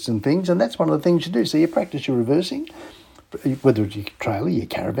checklists and things, and that's one of the things you do. So you practice your reversing, whether it's your trailer, your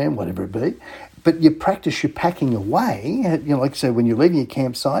caravan, whatever it be, but you practice your packing away, like so when you're leaving your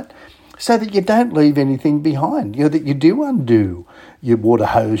campsite, so that you don't leave anything behind, that you do undo your water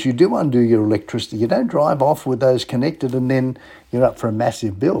hose, you do undo your electricity, you don't drive off with those connected and then you're up for a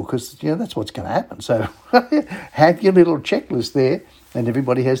massive bill, because that's what's going to happen. So have your little checklist there, and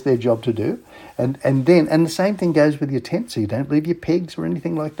everybody has their job to do. And the same thing goes with your tent, so you don't leave your pegs or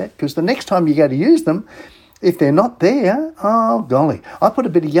anything like that, because the next time you go to use them, if they're not there, oh golly, I put a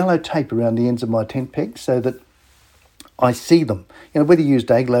bit of yellow tape around the ends of my tent pegs so that I see them, whether you use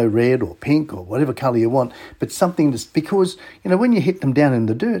Day-Glo red or pink or whatever colour you want, but something that's, because, when you hit them down in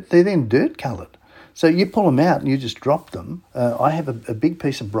the dirt, they're then dirt coloured. So you pull them out and you just drop them. I have a big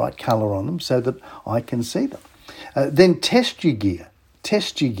piece of bright colour on them so that I can see them. Then test your gear.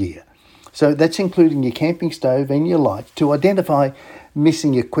 So that's including your camping stove and your lights to identify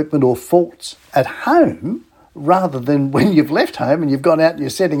missing equipment or faults at home, rather than when you've left home and you've gone out and you're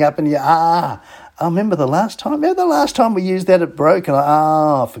setting up and I remember the last time we used that, it broke, and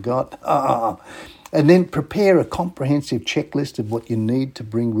I forgot. And then prepare a comprehensive checklist of what you need to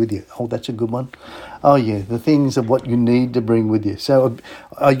bring with you. Oh, that's a good one. Oh, yeah, the things of what you need to bring with you. So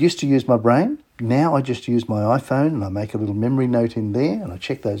I used to use my brain. Now I just use my iPhone and I make a little memory note in there and I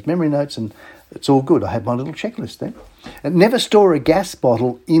check those memory notes and it's all good. I have my little checklist there. And never store a gas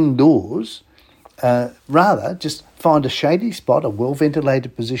bottle indoors. Rather, just find a shady spot, a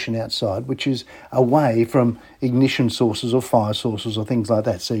well-ventilated position outside, which is away from ignition sources or fire sources or things like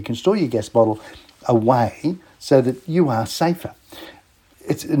that. So you can store your gas bottle away so that you are safer.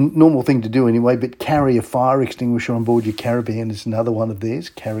 It's a normal thing to do anyway, but carry a fire extinguisher on board your caravan is another one of theirs.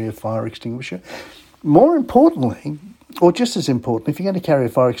 Carry a fire extinguisher. More importantly, or just as important, if you're going to carry a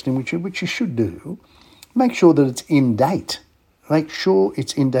fire extinguisher, which you should do, make sure that it's in date. Make sure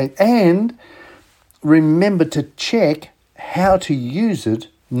it's in date, and remember to check how to use it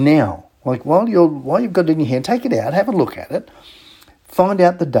now. Like while you've got it in your hand, take it out, have a look at it, find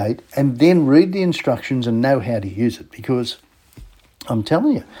out the date, and then read the instructions and know how to use it. Because I'm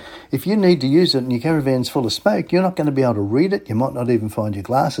telling you, if you need to use it and your caravan's full of smoke, you're not going to be able to read it. You might not even find your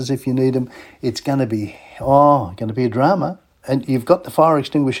glasses if you need them. It's going to be a drama. And you've got the fire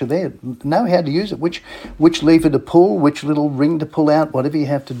extinguisher there. Know how to use it, which lever to pull, which little ring to pull out, whatever you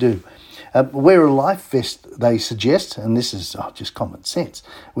have to do. Wear a life vest, they suggest, and this is just common sense,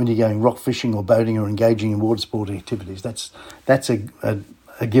 when you're going rock fishing or boating or engaging in water sport activities. That's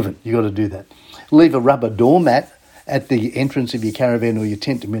a given. You've got to do that. Leave a rubber doormat at the entrance of your caravan or your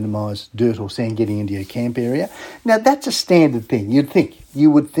tent to minimise dirt or sand getting into your camp area. Now, that's a standard thing.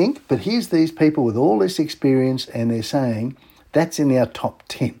 You would think, but here's these people with all this experience and they're saying that's in our top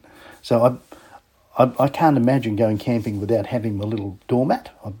 10. So I can't imagine going camping without having my little doormat.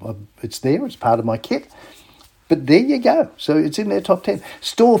 It's there, it's part of my kit. But there you go. So it's in their top 10.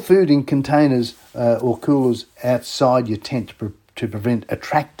 Store food in containers or coolers outside your tent to prevent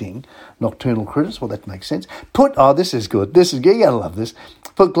attracting nocturnal critters. Well, that makes sense. This is good. You gotta love this.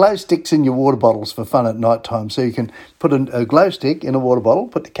 Put glow sticks in your water bottles for fun at night time. So you can put a glow stick in a water bottle,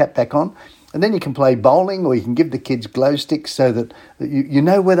 put the cap back on, and then you can play bowling, or you can give the kids glow sticks so that you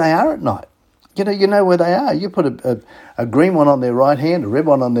know where they are at night. You know where they are. You put a green one on their right hand, a red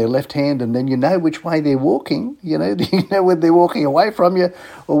one on their left hand, and then you know which way they're walking. You know whether they're walking away from you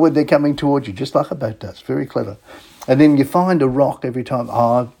or whether they're coming towards you, just like a boat does. Very clever. And then you find a rock every time.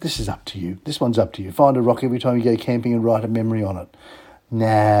 This is up to you. This one's up to you. Find a rock every time you go camping and write a memory on it.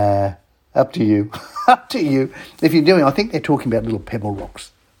 Nah, up to you. Up to you. If you're doing, I think they're talking about little pebble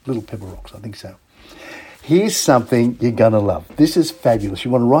rocks. I think so. Here's something you're going to love. This is fabulous.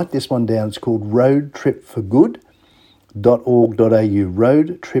 You want to write this one down. It's called roadtripforgood.org.au.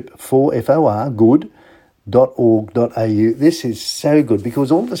 Roadtrip4, good.org.au. This is so good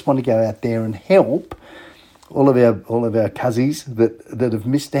because all of us want to go out there and help all of our cuzzies that have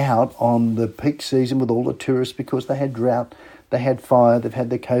missed out on the peak season with all the tourists because they had drought, they had fire, they've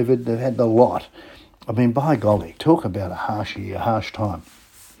had the COVID, they've had the lot. I mean, by golly, talk about a harsh year, harsh time.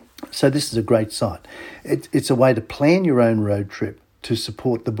 So this is a great site. It's a way to plan your own road trip to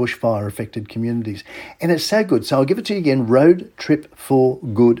support the bushfire-affected communities. And it's so good. So I'll give it to you again,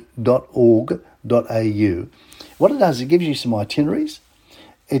 roadtripforgood.org.au. What it does, it gives you some itineraries.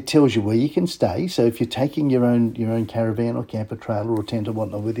 It tells you where you can stay. So if you're taking your own caravan or camper trailer or tent or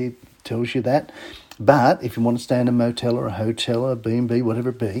whatnot with you, it tells you that. But if you want to stay in a motel or a hotel or a B&B, whatever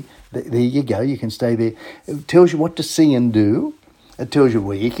it be, there you go. You can stay there. It tells you what to see and do. It tells you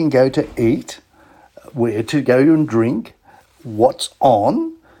where you can go to eat, where to go and drink, what's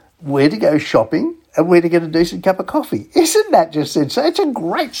on, where to go shopping, and where to get a decent cup of coffee. Isn't that just sensational? It's a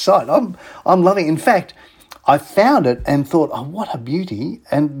great site. I'm loving it. In fact, I found it and thought, oh, what a beauty.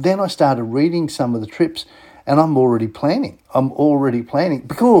 And then I started reading some of the trips and I'm already planning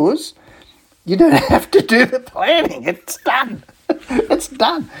because you don't have to do the planning. It's done. It's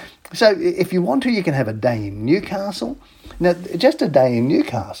done. So if you want to, you can have a day in Newcastle. Now, just a day in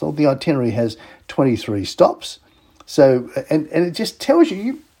Newcastle, the itinerary has 23 stops. So, and it just tells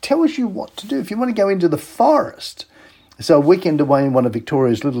you what to do. If you want to go into the forest, so a weekend away in one of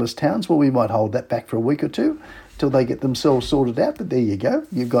Victoria's littlest towns, well, we might hold that back for a week or two till they get themselves sorted out. But there you go.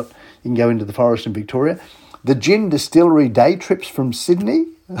 You can go into the forest in Victoria. The gin distillery day trips from Sydney.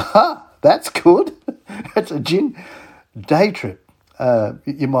 Ha, that's good. That's a gin day trip.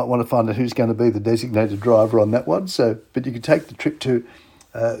 You might want to find out who's going to be the designated driver on that one. But you can take the trip to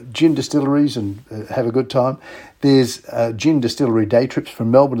gin distilleries and have a good time. There's gin distillery day trips from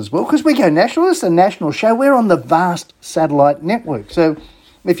Melbourne as well, because we go national. It's a national show. We're on the vast satellite network. So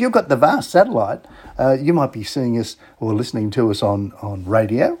if you've got the vast satellite, you might be seeing us or listening to us on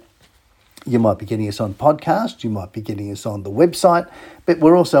radio. You might be getting us on podcast. You might be getting us on the website. But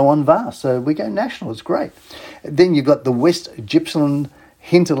we're also on VAST, so we go national. It's great. Then you've got the West Gippsland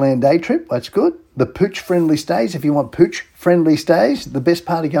Hinterland day trip. That's good. The pooch-friendly stays. If you want pooch-friendly stays, the best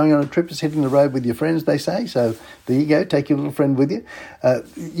part of going on a trip is hitting the road with your friends, they say. So there you go. Take your little friend with you.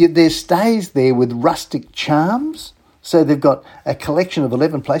 There's stays there with rustic charms. So they've got a collection of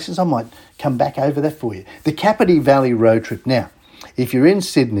 11 places. I might come back over that for you. The Kapiti Valley road trip. Now, if you're in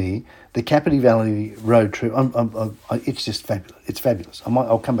Sydney, the Kapiti Valley road trip, it's just fabulous. It's fabulous.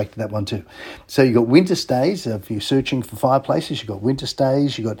 I'll come back to that one too. So you've got winter stays. If you're searching for fireplaces, you've got winter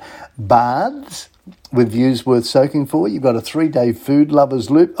stays. You've got baths with views worth soaking for. You've got a 3-day food lovers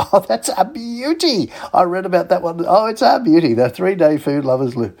loop. Oh, that's a beauty. I read about that one. Oh, it's a beauty. The 3-day food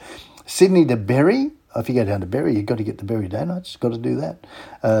lovers loop. Sydney to Berry. If you go down to Berry, you've got to get the Berry Donuts. Got to do that.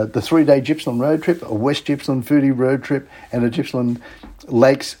 The 3-day Gippsland road trip, a West Gippsland foodie road trip, and a Gippsland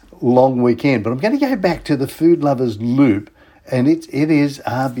Lakes long weekend. But I'm going to go back to the food lovers loop, and it is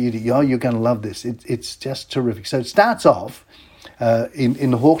a beauty. Oh, you're going to love this. It's just terrific. So it starts off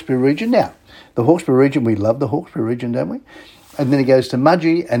in the Hawkesbury region. Now, the Hawkesbury region, we love the Hawkesbury region, don't we? And then it goes to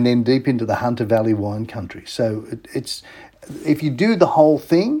Mudgee and then deep into the Hunter Valley wine country. So it's if you do the whole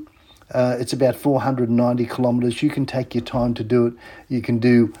thing, it's about 490 kilometres. You can take your time to do it. You can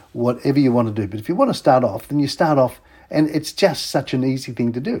do whatever you want to do. But if you want to start off, then you start off, and it's just such an easy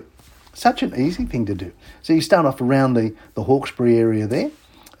thing to do. Such an easy thing to do. So you start off around the Hawkesbury area there.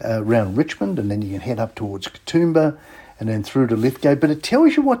 around Richmond, and then you can head up towards Katoomba and then through to Lithgow. But it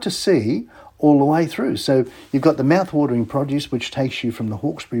tells you what to see all the way through. So you've got the mouth-watering produce, which takes you from the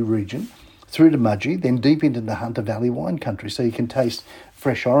Hawkesbury region through to Mudgee, then deep into the Hunter Valley wine country. So you can taste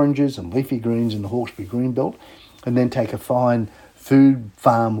fresh oranges and leafy greens in the Hawkesbury Greenbelt, and then take a fine food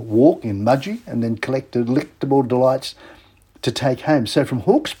farm walk in Mudgee, and then collect delectable delights to take home. So from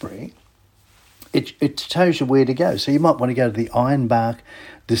Hawkesbury, it tells you where to go. So you might want to go to the Ironbark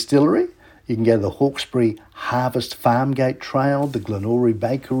Distillery. You can go to the Hawkesbury Harvest Farmgate Trail, the Glenorrey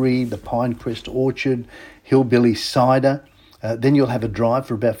Bakery, the Pinecrest Orchard, Hillbilly Cider. Then you'll have a drive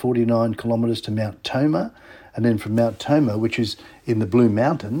for about 49 kilometres to Mount Tomah. And then from Mount Tomah, which is in the Blue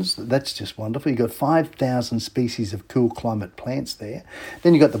Mountains, that's just wonderful. You've got 5,000 species of cool climate plants there.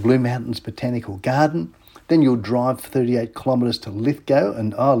 Then you've got the Blue Mountains Botanical Garden. Then you'll drive 38 kilometres to Lithgow,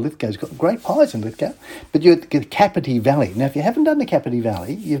 and Lithgow's got great pies in Lithgow. But you're at the Kapiti Valley. Now, if you haven't done the Kapiti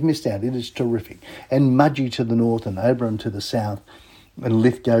Valley, you've missed out. It is terrific. And Mudgee to the north and Oberon to the south and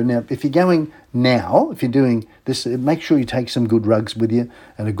Lithgow. Now, if you're going now, if you're doing this, make sure you take some good rugs with you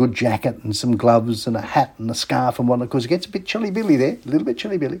and a good jacket and some gloves and a hat and a scarf and whatnot, because it gets a bit chilly-billy there, a little bit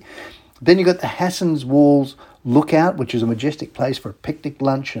chilly-billy. Then you've got the Hassans Walls Lookout, which is a majestic place for a picnic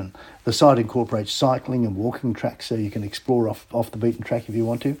lunch, and the site incorporates cycling and walking tracks so you can explore off the beaten track if you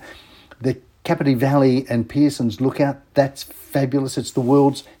want to. The Kapiti Valley and Pearson's Lookout, that's fabulous. It's the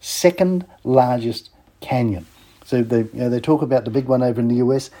world's second largest canyon. So they talk about the big one over in the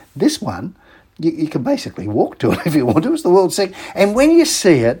US. This one, you can basically walk to it if you want to. It's the world's second. And when you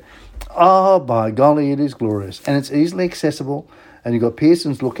see it, oh, by golly, it is glorious. And it's easily accessible. And you've got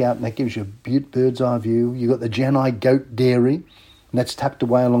Pearson's Lookout, and that gives you a bird's eye view. You've got the Janai Goat Dairy, and that's tucked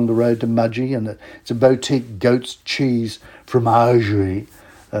away along the road to Mudgee, and it's a boutique goat's cheese fromagerie.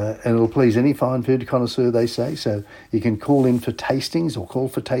 And it'll please any fine food connoisseur, they say. So you can call in for tastings or call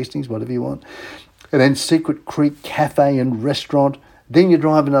for tastings, whatever you want. And then Secret Creek Cafe and Restaurant. Then you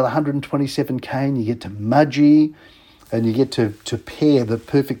drive another 127k and you get to Mudgee, and you get to pair the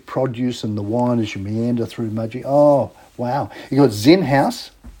perfect produce and the wine as you meander through Mudgee. Oh, wow. You've got Zen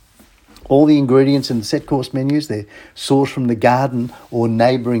House. All the ingredients in the set course menus, they're sourced from the garden or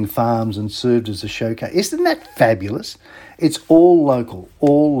neighbouring farms and served as a showcase. Isn't that fabulous? It's all local,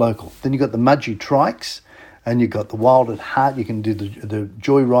 all local. Then you've got the Mudgee Trikes, and you've got the Wild at Heart. You can do the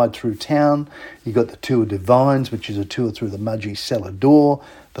joyride through town. You've got the Tour de Vines, which is a tour through the Mudgee cellar door,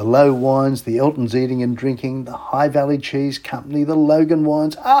 the Low Wines, the Elton's Eating and Drinking, the High Valley Cheese Company, the Logan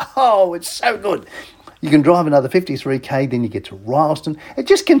Wines. Oh, it's so good. You can drive another 53k, then you get to Rylstone. It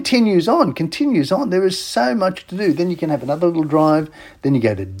just continues on. There is so much to do. Then you can have another little drive. Then you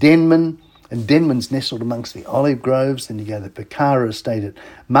go to Denman, and Denman's nestled amongst the olive groves. Then you go to the Picara Estate at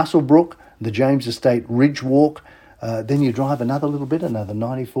Musselbrook, the James Estate Ridge Walk. Then you drive another little bit, another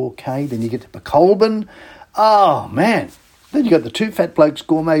 94k. Then you get to Pecolban. Oh, man. Then you got the Two Fat Blokes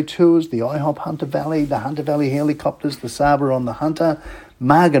Gourmet Tours, the IHOP Hunter Valley, the Hunter Valley Helicopters, the Saba on the Hunter,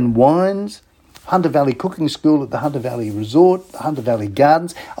 Margan Wines, Hunter Valley Cooking School at the Hunter Valley Resort, the Hunter Valley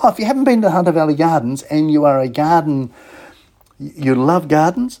Gardens. Oh, if you haven't been to the Hunter Valley Gardens and you are a garden, you love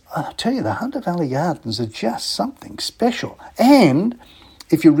gardens, I'll tell you, the Hunter Valley Gardens are just something special. And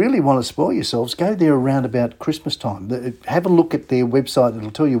if you really want to spoil yourselves, go there around about Christmas time. Have a look at their website. It'll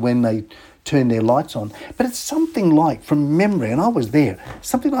tell you when they turn their lights on. But it's something like, from memory, and I was there,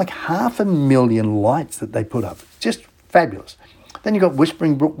 something like 500,000 lights that they put up. Just fabulous. Then you've got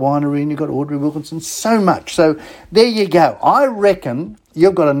Whispering Brook Winery and you've got Audrey Wilkinson, so much. So there you go. I reckon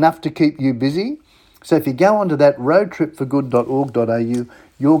you've got enough to keep you busy. So if you go onto that roadtripforgood.org.au,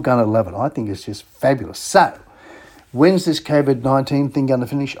 you're going to love it. I think it's just fabulous. So when's this COVID-19 thing going to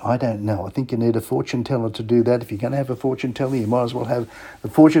finish? I don't know. I think you need a fortune teller to do that. If you're going to have a fortune teller, you might as well have the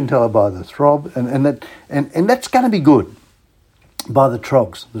fortune teller by the throb, and that's going to be good, by the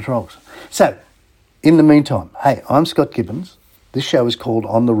trogs. So in the meantime, hey, I'm Scott Gibbons. This show is called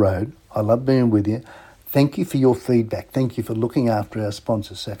On The Road. I love being with you. Thank you for your feedback. Thank you for looking after our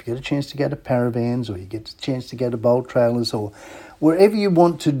sponsors. So if you get a chance to go to Paravans, or you get a chance to go to Bold Trailers, or wherever you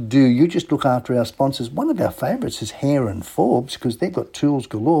want to do, you just look after our sponsors. One of our favourites is Hare and Forbes, because they've got tools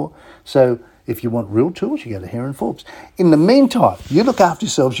galore. So if you want real tools, you go to Hare and Forbes. In the meantime, you look after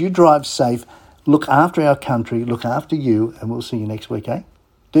yourselves, you drive safe, look after our country, look after you, and we'll see you next week, eh?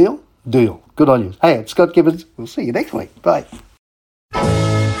 Deal? Deal. Good on you. Hey, it's Scott Gibbons. We'll see you next week. Bye.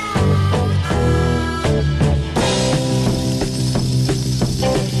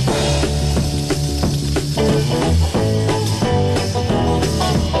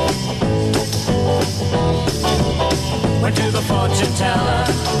 Went to the fortune teller,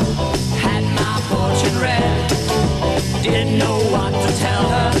 had my fortune read. Didn't know what to tell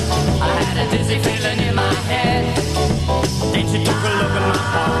her,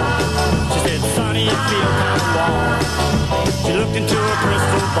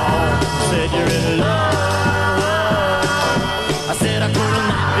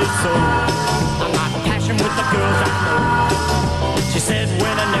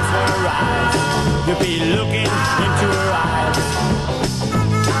 be looking into her eyes.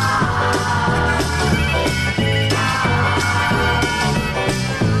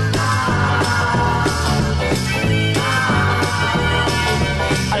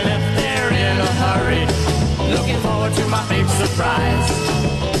 I left there in a hurry, looking forward to my big surprise.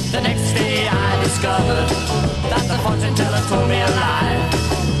 The next day I discovered that the fortune teller told me a lie.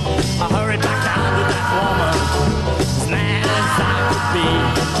 I hurried back down to that woman, as mad as I could be.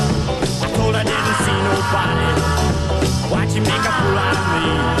 I told her I didn't see nobody, why'd you make a fool out of me?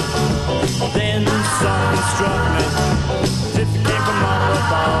 Then something struck me, as if it came from up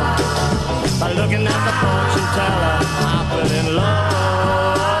above. By looking at the fortune teller, I fell in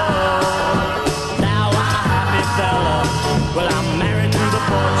love. Now I'm a happy fella, well I'm married to the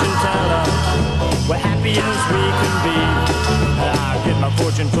fortune teller. We're happy as we can be, and I get my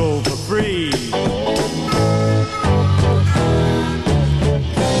fortune told for free.